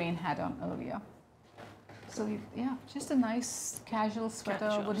 Lorraine had on earlier. So yeah, just a nice casual sweater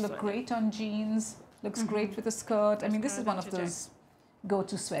Casual would look sweater. great on jeans. Looks Mm-hmm. great with a skirt. I mean, this is Skirt one and of jacket. those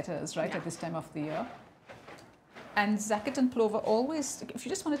go-to sweaters, right, Yeah. at this time of the year. And Zacket and Plover always, if you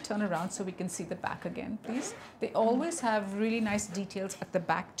just want to turn around so we can see the back again, please. They always have really nice details at the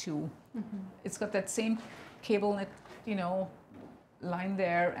back too. It's got that same cable knit, line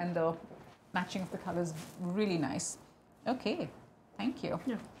there, and the matching of the colors really nice. Okay, thank you.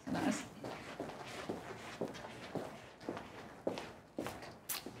 Yeah. Nice.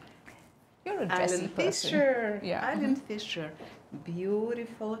 You're a dressy Island person. Fisher. Yeah. Island Fisher.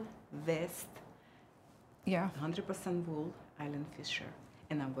 Beautiful vest. Yeah. 100% wool. Island Fisher.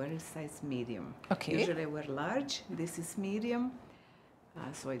 And I'm wearing size medium. Okay. Usually I wear large. This is medium.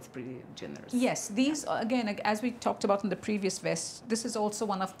 So it's pretty generous. Yes, these again, as we talked about in the previous vest, this is also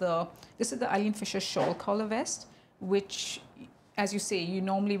this is the Eileen Fisher shawl collar vest, which, as you say, you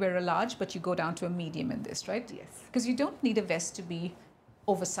normally wear a large, but you go down to a medium in this, right? Yes. Because you don't need a vest to be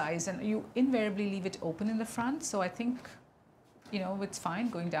oversized, and you invariably leave it open in the front. So I think, it's fine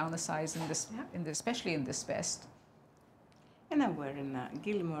going down a size in this, Yeah. especially in this vest. And I'm wearing a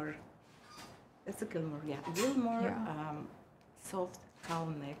Gilmore. It's a Gilmore, yeah. Gilmore Yeah. soft cowl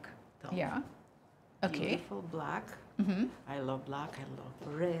neck top. Yeah. Okay. Beautiful black. Mm-hmm. I love black. I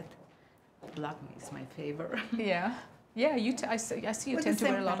love red. Black is my favorite. Yeah. Yeah. I see you With tend the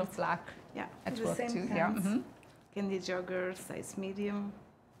to wear a same lot of pants. black Yeah. at the work same too. Yeah. pants. Mm-hmm. Candy jogger, size medium.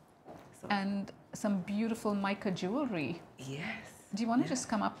 So, And some beautiful mica jewelry. yes. Do you want to just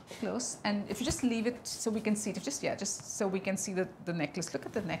come up close? And if you just leave it so we can see it, just so we can see the necklace. Look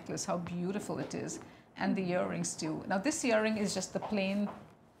at the necklace, how beautiful it is. And the earrings too. Now this earring is just the plain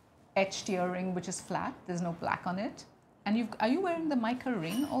etched earring, which is flat. There's no black on it. And are you wearing the mica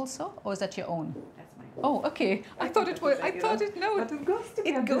ring also? Or is that your own? That's my. Oh, okay. I thought it was, I thought it, no, But it goes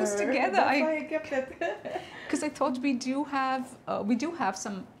together. goes together. That's why I kept it. because I thought we do have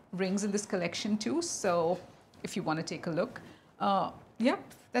some rings in this collection too. So if you want to take a look, yep,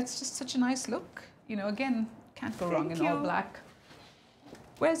 that's just such a nice look. Again, can't go wrong Thank in all you. black.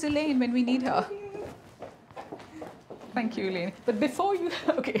 Where's Elaine when we need her? Thank you, Elaine. But before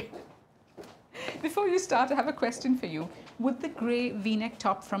you start, I have a question for you. Would the grey V-neck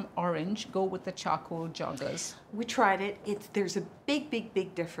top from Orange go with the charcoal joggers? We tried it. There's a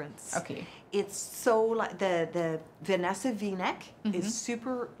big difference. Okay. It's so like the Vanessa V-neck is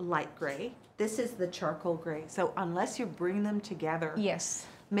super light gray. This is the charcoal gray. So unless you bring them together, Yes.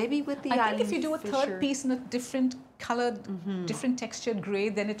 maybe with the I think if Eileen you do a Fisher- third piece in a different colored, different textured gray,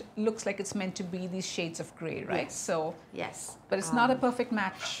 then it looks like it's meant to be these shades of gray, right? Yes. So, Yes. but it's not a perfect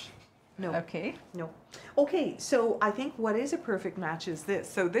match. No. Okay. No. Okay, so I think what is a perfect match is this.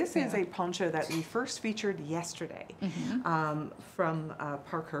 So this is Yeah. a poncho that we first featured yesterday from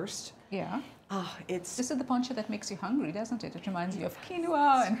Parkhurst. Yeah. Oh, it's This is the poncho that makes you hungry, doesn't it? It reminds you of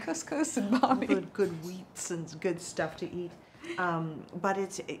quinoa and couscous and barley. good wheats and good stuff to eat. But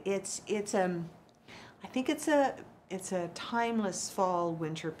it's I think it's a timeless fall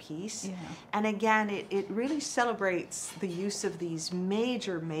winter piece. Yeah. And again, it really celebrates the use of these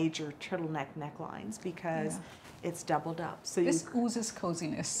major turtleneck necklines because it's doubled up. So This oozes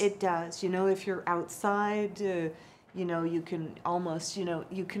coziness. it does. You know, if you're outside, you know, you can almost, you know,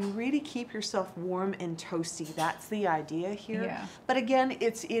 you can really keep yourself warm and toasty. That's the idea here. Yeah. But again,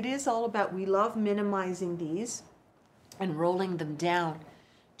 it is all about, we love minimizing these and rolling them down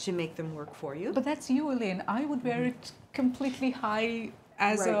to make them work for you. But that's you, Elaine. I would wear it completely high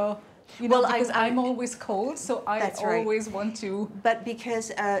as Right. a, you know, Well, because I'm- I'm always cold, so I That's right. always want to. But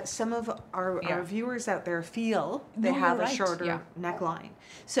because some of our Yeah. viewers out there feel they No, have you're a right, shorter yeah. neckline.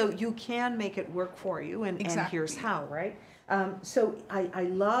 So you can make it work for you, and here's Exactly. how, right? So I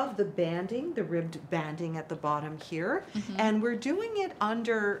love the banding, the ribbed banding at the bottom here. Mm-hmm. And we're doing it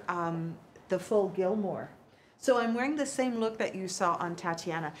under the full Gilmore. So I'm wearing the same look that you saw on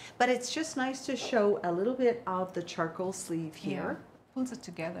Tatiana, but it's just nice to show a little bit of the charcoal sleeve here. Pulls it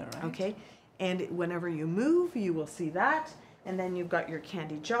together, right? Okay, and whenever you move, you will see that. And then you've got your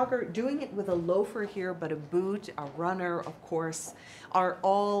candy jogger. Doing it with a loafer here, but a boot, a runner, of course, are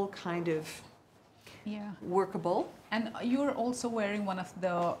all kind of Yeah. workable. And you're also wearing one of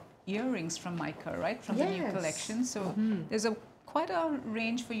the earrings from Mica, right? From the new Yes. collection. So there's quite a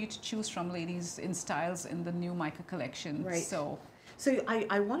range for you to choose from, ladies, in styles in the new Mica collection. Right. So So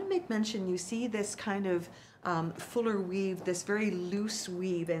I want to make mention, you see this kind of fuller weave, this very loose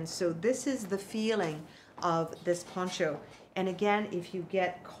weave. And so this is the feeling of this poncho. And again, if you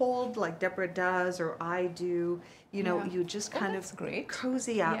get cold like Deborah does or I do, you know, Yeah. you just Oh, kind that's of great.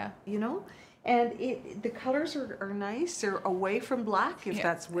 cozy up, Yeah. you know? And the colors are nice. They're away from black if Yeah.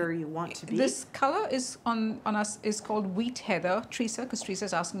 that's where you want to be. this color is on us is called Wheat Heather, Teresa, because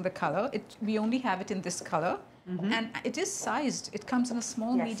Teresa's asking the color. We only have it in this color. And it is sized. It comes in a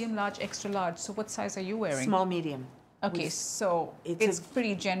small, Yes. medium, large, extra large. So what size are you wearing? Small, medium. Okay, so it's it's a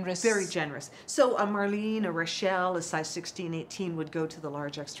pretty generous. Very generous. So a Marlene, a Rochelle, a size 16, 18 would go to the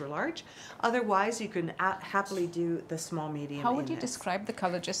large, extra large. Otherwise, you can happily do the small, medium. How would in you this. describe the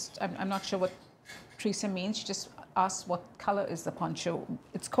color? Just, I'm not sure what Teresa means. She just asked what color is the poncho.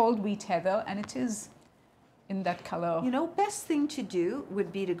 It's called Wheat Heather, and it is in that color. You know, best thing to do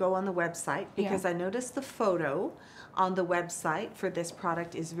would be to go on the website because I noticed the photo on the website for this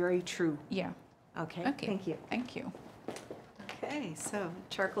product is very true. Yeah. Okay, Okay. thank you. Thank you. Okay, so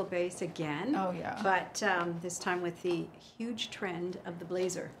charcoal base again. Oh, yeah. But this time with the huge trend of the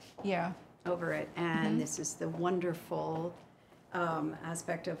blazer Yeah. over it. And this is the wonderful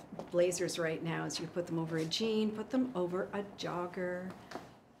aspect of blazers right now is you put them over a jean, put them over a jogger.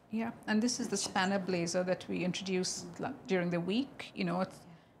 Yeah. And this is the spanner blazer that we introduced during the week. You know, it's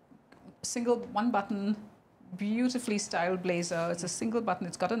single one button, beautifully styled blazer. It's a single button.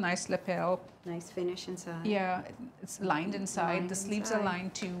 It's got a nice lapel. Nice finish inside. Yeah, it's lined inside. Lined The sleeves are inside.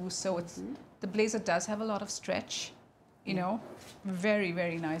 lined too, so it's the blazer does have a lot of stretch. You know,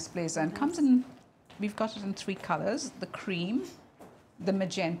 very nice blazer, and comes in. We've got it in 3 colors: the cream, the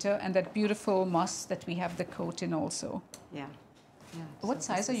magenta, and that beautiful moss that we have the coat in also. Yeah. Yeah. What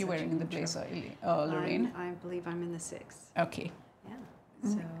So size this are is you such wearing an in the intro. blazer, Lorraine? I believe I'm in the 6. Okay. Yeah.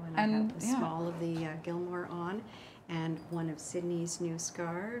 So, and I And, have the yeah. small of the Gilmore on, and one of Sydney's new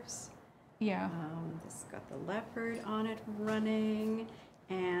scarves. Yeah. This got the leopard on it running,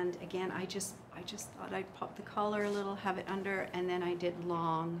 and again, I just thought I'd pop the collar a little, have it under, and then I did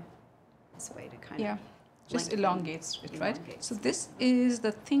long this way to kind Yeah. of Just lengthen. elongates it, right? Elongates. So this is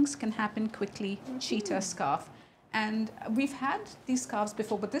the Things Can Happen Quickly cheetah scarf. And we've had these scarves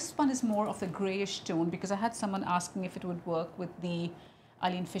before, but this one is more of the grayish tone because I had someone asking if it would work with the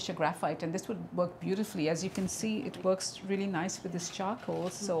Eileen Fisher graphite, and this would work beautifully. As you can see, it works really nice with this charcoal.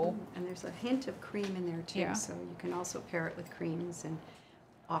 So And there's a hint of cream in there too, Yeah. so you can also pair it with creams and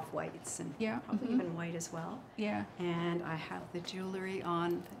off-whites and Yeah, probably mhm. even white as well. yeah, And I have the jewelry on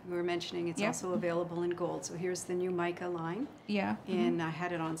that you were mentioning. It's Yeah. also available in gold. So here's the new Mica line, yeah. mhm. and I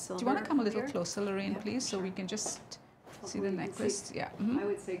had it on silver. Do you want to come a little here. closer, Lorraine, Yeah, please, so sure. we can just see Hopefully the you can necklace? Yeah. I mhm.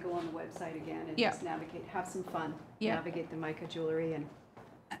 would say go on the website again and Yeah. just navigate, have some fun. Yeah. Navigate the Mica jewelry and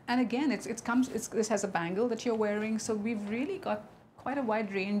And again, this has a bangle that you're wearing, so we've really got quite a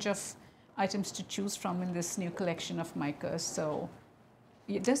wide range of items to choose from in this new collection of Mica. So,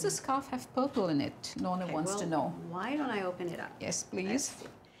 does the scarf have purple in it? Lorna Okay, wants to well, know. Why don't I open it up? Yes, Let's please. see.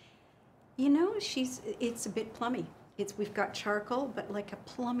 You know, it's a bit plummy. We've got charcoal, but like a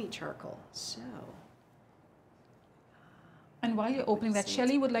plummy charcoal. So, And while you're opening that, see.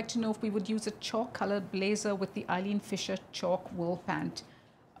 Shelley would like to know if we would use a chalk-colored blazer with the Eileen Fisher chalk wool pant.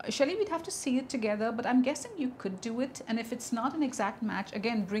 Shelley, we'd have to see it together, but I'm guessing you could do it. And if it's not an exact match,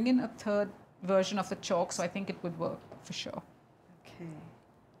 again, bring in a third version of the chalk, so I think it would work for sure. okay.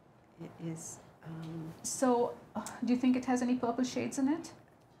 It is, So, do you think it has any purple shades in it?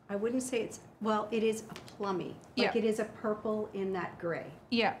 I wouldn't say well, it is a plummy. Like Yeah. it is a purple in that gray.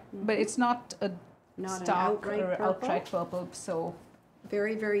 Yeah, but it's not a Not an stark outright or purple. outright purple. So,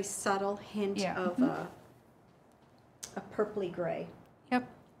 Very, very subtle hint Yeah. of a purpley gray. yep,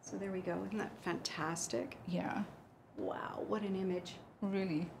 So there we go. Isn't that fantastic? yeah, Wow, what an image.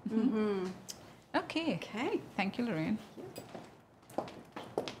 really. Mm-hmm. Okay, Okay. thank you, Lorraine.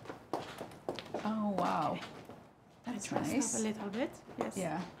 Oh wow, that's Dress up nice. a little bit. Yes.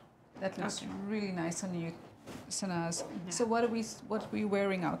 Yeah, that looks Okay. really nice on you, Sanaz. So what are we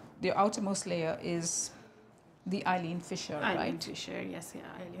wearing out? The outermost layer is the Eileen Fisher, Eileen right? Fisher, yes,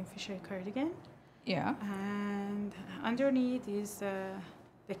 yeah, Eileen Fisher cardigan. Yeah, And underneath is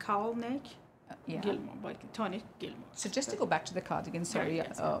the cowl neck, yeah. Gilmore, by Tonic Gilmore. So just to go back to the cardigan, sorry,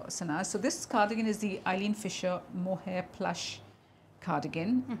 yes, Sanaz. So this cardigan is the Eileen Fisher mohair plush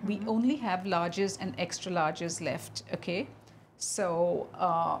cardigan. We only have larges and extra larges left, okay? So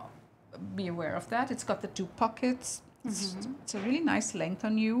be aware of that. It's got the two pockets. It's a really nice length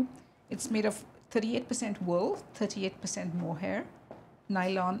on you. It's made of 38% wool, 38% mohair,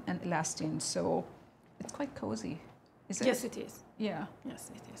 nylon and elastane. So it's quite cozy, is it? Yes, it is. Yeah. Yes,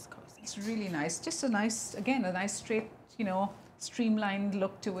 it is cozy. It's really nice. Just a nice, again, a nice straight, streamlined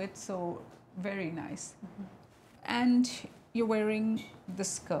look to it. So very nice. And you're wearing the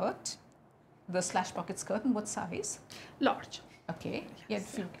skirt, the slash pocket skirt. And what size? Large. Okay. Yeah,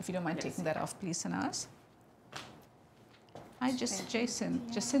 if you don't mind taking that off, please, Sanaz. Hi,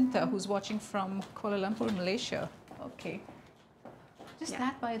 Jacinta, who's watching from Kuala Lumpur, Malaysia. Okay. Just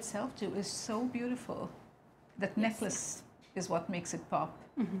that by itself, too, is so beautiful. That necklace is what makes it pop,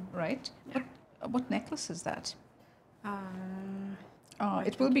 right? Yeah. What necklace is that? I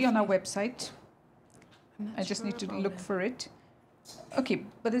It will be on our website. I'm not I just sure need to about look it. for it. Okay,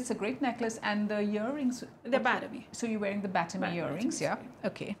 but it's a great necklace, and the earrings. The Batamy. So you're wearing the Batamy Right, earrings, Batamy, yeah? sorry.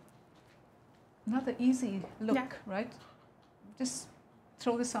 Okay. Another easy look, Yeah. right? Just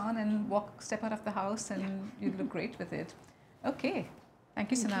throw this on and step out of the house, and you look great with it. Okay, thank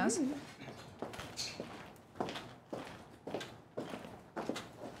you, Sanaz.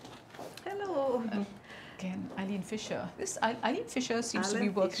 Hello. Again, Eileen Fisher. Eileen Fisher seems to be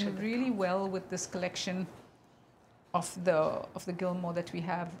Eileen working Fisher. really well with this collection of the Gilmore that we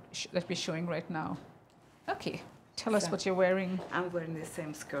have that we're showing right now. Okay, tell us So- what you're wearing. I'm wearing the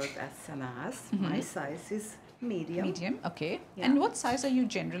same skirt as Sanaz. My size is medium. Medium, okay. Yeah. And what size are you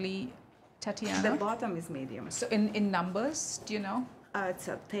generally, Tatiana? The bottom is medium. So in numbers, do you know? It's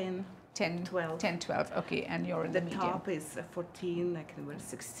a 10. 10, 12. 10, 12. Okay, and you're in The the medium. top is 14. I can wear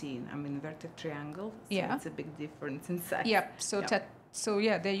 16. I'm inverted triangle. So Yeah. it's a big difference in size. Yep. So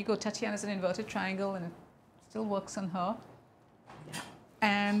Yeah. there you go. Tatiana's an inverted triangle, and it still works on her. Yeah.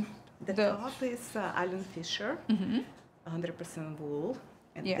 And The top is Eileen Fisher, 100% wool,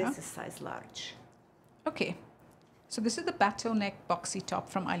 and Yeah. this is size large. Okay, so this is the bateau neck boxy top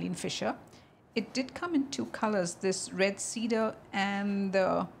from Eileen Fisher. It did come in two colors: this red cedar and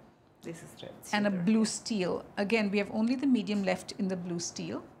This is red and a cedar. blue steel. Again, we have only the medium left in the blue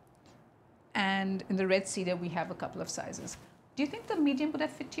steel, and in the red cedar we have a couple of sizes. Do you think the medium would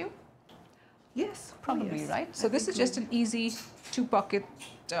have fit you? Yes, Probably, yes. right? So I this think is just an easy two-pocket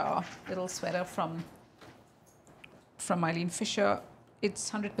little sweater from Eileen Fisher. It's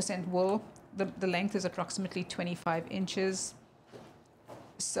 100% wool. The length is approximately 25 inches.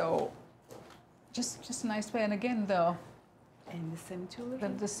 So just a nice way. And again, And the same jewelry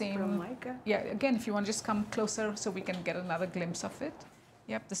the same. from Micah. Yeah, again, if you want to just come closer so we can get another glimpse of it.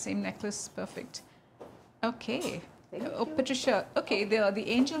 Yep, the same necklace, perfect. Okay. Oh, Patricia, okay, the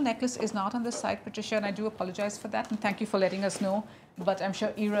angel necklace is not on the site, Patricia, and I do apologize for that, and thank you for letting us know, but I'm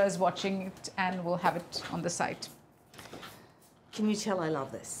sure Ira is watching it and will have it on the site. Can you tell I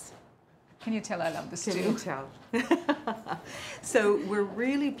love this? Can you tell I love this Can too? you tell? So we're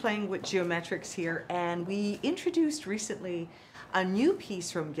really playing with geometrics here, and we introduced recently a new piece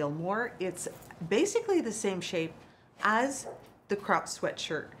from Gilmore. It's basically the same shape as the crop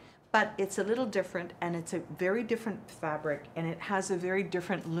sweatshirt, but it's a little different, and it's a very different fabric, and it has a very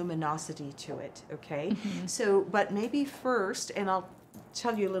different luminosity to it, okay? So, but maybe first, and I'll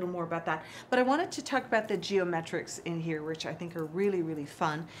tell you a little more about that. But I wanted to talk about the geometrics in here, which I think are really, really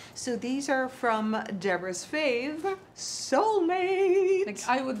fun. So these are from Deborah's fave, Soulmate. Like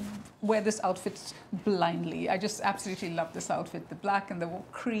I would wear this outfit blindly. I just absolutely love this outfit. The black and the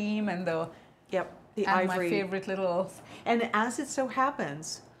cream and the Yep, the and ivory. my favorite little. And as it so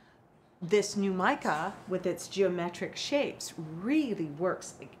happens, this new mica with its geometric shapes really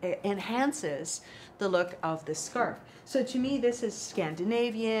works, enhances the look of this scarf. So to me, this is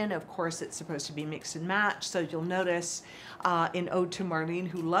Scandinavian. Of course, it's supposed to be mix and match. So you'll notice in Ode to Marlene,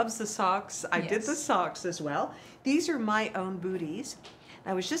 who loves the socks, I did the Yes. socks as well. These are my own booties.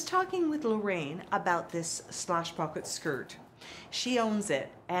 I was just talking with Lorraine about this slash pocket skirt. She owns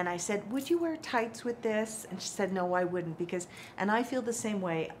it. And I said, would you wear tights with this? And she said, no, I wouldn't, because, and I feel the same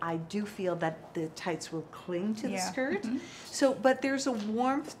way. I do feel that the tights will cling to the Yeah. skirt. So, but there's a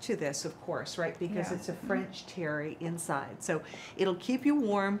warmth to this, of course, right? Because Yeah. it's a French terry inside. So it'll keep you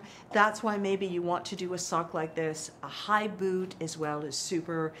warm. That's why maybe you want to do a sock like this. A high boot as well is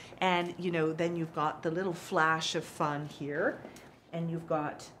super. And, you know, then you've got the little flash of fun here. And you've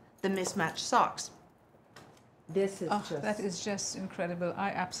got the mismatched socks. This is Oh, just... that is just incredible. I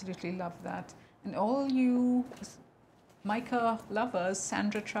absolutely love that. And all you mica lovers,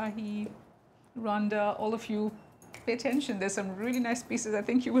 Sandra Trahi, Rhonda, all of you, pay attention. There's some really nice pieces I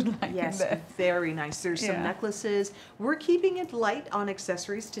think you would like in Yes, there. very nice. There's some Yeah. necklaces. We're keeping it light on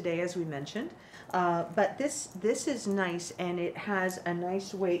accessories today, as we mentioned. But this is nice, and it has a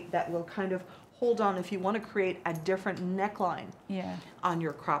nice weight that will kind of hold on if you want to create a different neckline Yeah. on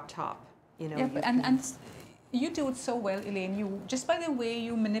your crop top. You know, Yeah, you but, can- and you do it so well, Elaine. You just by the way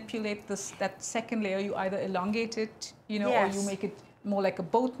you manipulate that second layer, you either elongate it, you know, or you Yes. make it more like a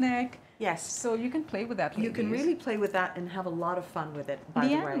boat neck. yes, So you can play with that. you can ladies. really play with that and have a lot of fun with it. By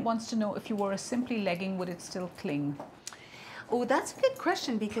the way, Leanne wants to know if you wore a simply legging, would it still cling? oh, that's a good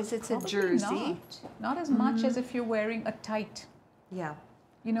question because it's Probably a jersey. Not as much as if you're wearing a tight. Yeah.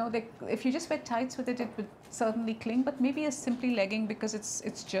 You know, if you just wear tights with it, it would certainly cling. But maybe a simply legging because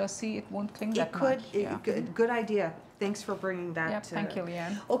it's jersey, it won't cling that It could. much. Yeah. Good idea. Thanks for bringing that. Yep, thank you,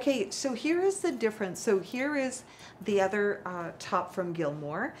 Leanne. Okay, so here is the difference. So here is the other top from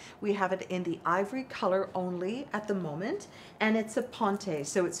Gilmore. We have it in the ivory color only at the moment, and it's a ponte,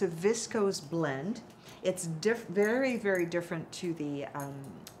 so it's a viscose blend. It's very, very different to the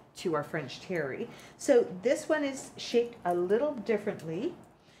to our French terry. So this one is shaped a little differently,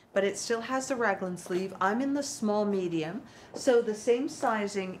 but it still has the raglan sleeve. I'm in the small medium, so the same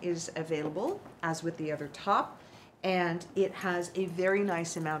sizing is available as with the other top, and it has a very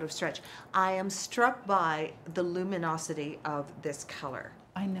nice amount of stretch. I am struck by the luminosity of this color.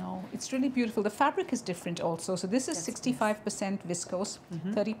 I know. It's really beautiful. The fabric is different also. So this is That's 65% viscose,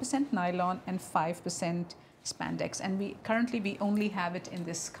 30% nylon, and 5% spandex. And we currently only have it in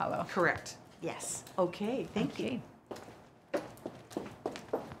this color. Correct. Yes. Okay, thank you.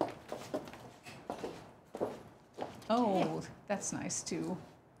 Oh, that's nice too.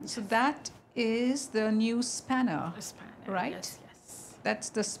 So that is the new spanner. A spanner. Right? Yes, yes. That's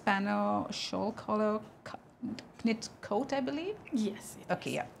the spanner shawl collar knit coat, I believe. Yes. it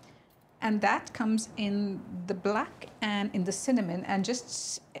Okay, is. yeah. And that comes in the black and in the cinnamon. And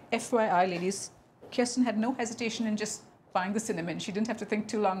just FYI, ladies, Kirsten had no hesitation in just buying the cinnamon. She didn't have to think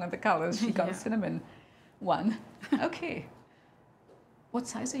too long on the colors. She got a Yeah. cinnamon one. Okay. What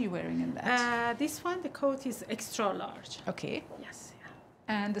size are you wearing in that? This one, the coat is extra large. Okay. Yes. Yeah.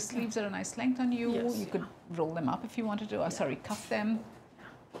 And the sleeves are a nice length on you. Yes, You could roll them up if you wanted to. Or sorry, cuff them.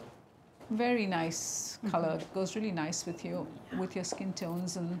 Very nice color. It goes really nice with you, with your skin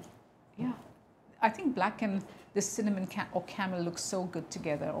tones, and yeah, I think black and this cinnamon or camel looks so good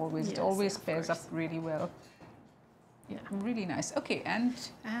together. Always, it Yes, always of pairs up course. really well. Yeah. Really nice. Okay, and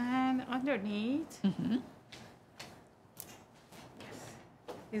And underneath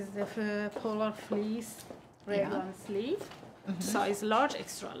is the polar fleece raglan sleeve, size large,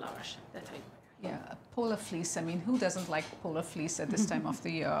 extra large. That I wear. yeah, polar fleece. I mean, who doesn't like polar fleece at this time of the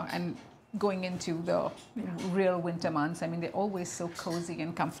year? And going into the real winter months, I mean, they're always so cozy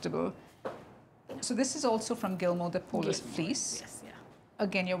and comfortable. So this is also from Gilmore, the polar Gilmore, fleece. Yes. Yeah.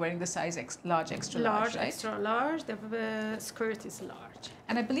 Again, you're wearing the size large, extra large, right? Extra large. The skirt is large.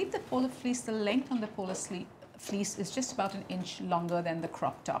 And I believe the polar fleece, the length on the polar fleece is just about an inch longer than the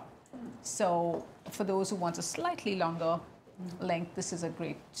crop top. So for those who want a slightly longer length, this is a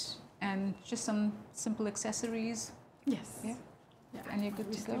great, and just some simple accessories, Yes. Yeah. Yeah. and you're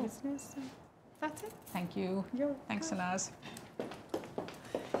good to go. Yes. That's it. Thank you. You're Thanks, Anaz.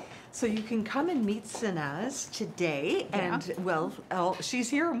 So you can come and meet Sanaz today, Yeah. and well,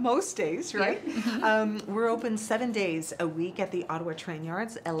 she's here most days, right? We're open 7 days a week at the Ottawa Train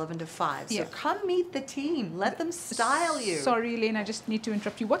Yards, 11 to 5. So Yeah. come meet the team. Let them style you. Sorry, Elaine, I just need to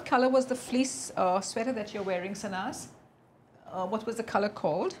interrupt you. What color was the fleece sweater that you're wearing, Sanaz? What was the color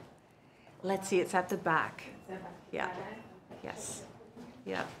called? Let's see, it's at the back. Yeah. Yes.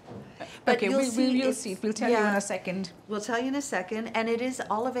 Yeah. But Okay, you'll see you'll it's- see. We'll tell you in yeah. a second. We'll tell you in a second, and it is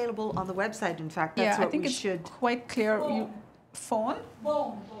all available on the website. In fact, that's Yeah, I what think we it's should. quite clear. Fawn?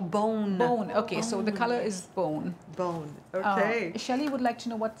 Bone. Bone. Okay, so the color is bone. Bone. Okay. Shelley would like to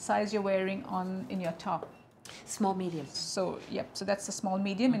know what size you're wearing in your top. Small, medium. So, yep, so that's the small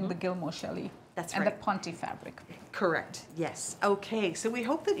medium in the Gilmore Shelley. That's and right. the Ponte fabric. Correct. Yes. Okay. So we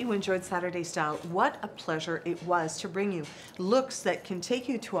hope that you enjoyed Saturday Style. What a pleasure it was to bring you looks that can take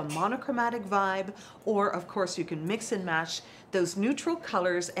you to a monochromatic vibe, or of course you can mix and match those neutral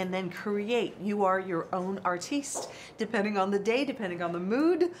colors and then create. You are your own artiste, depending on the day, depending on the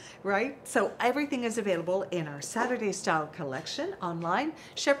mood, right? So everything is available in our Saturday Style collection online,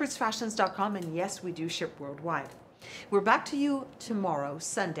 shepherdsfashions.com, and yes, we do ship worldwide. We're back to you tomorrow,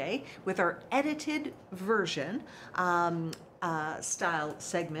 Sunday, with our edited version style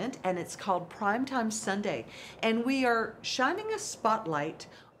segment, and it's called Primetime Sunday. And we are shining a spotlight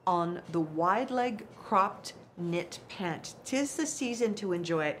on the wide leg cropped knit pant. 'Tis the season to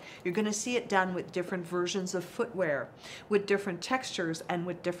enjoy it. You're going to see it done with different versions of footwear, with different textures and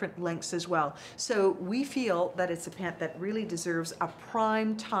with different lengths as well. So we feel that it's a pant that really deserves a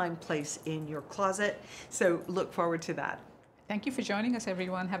prime time place in your closet. So look forward to that. Thank you for joining us,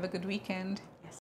 everyone. Have a good weekend.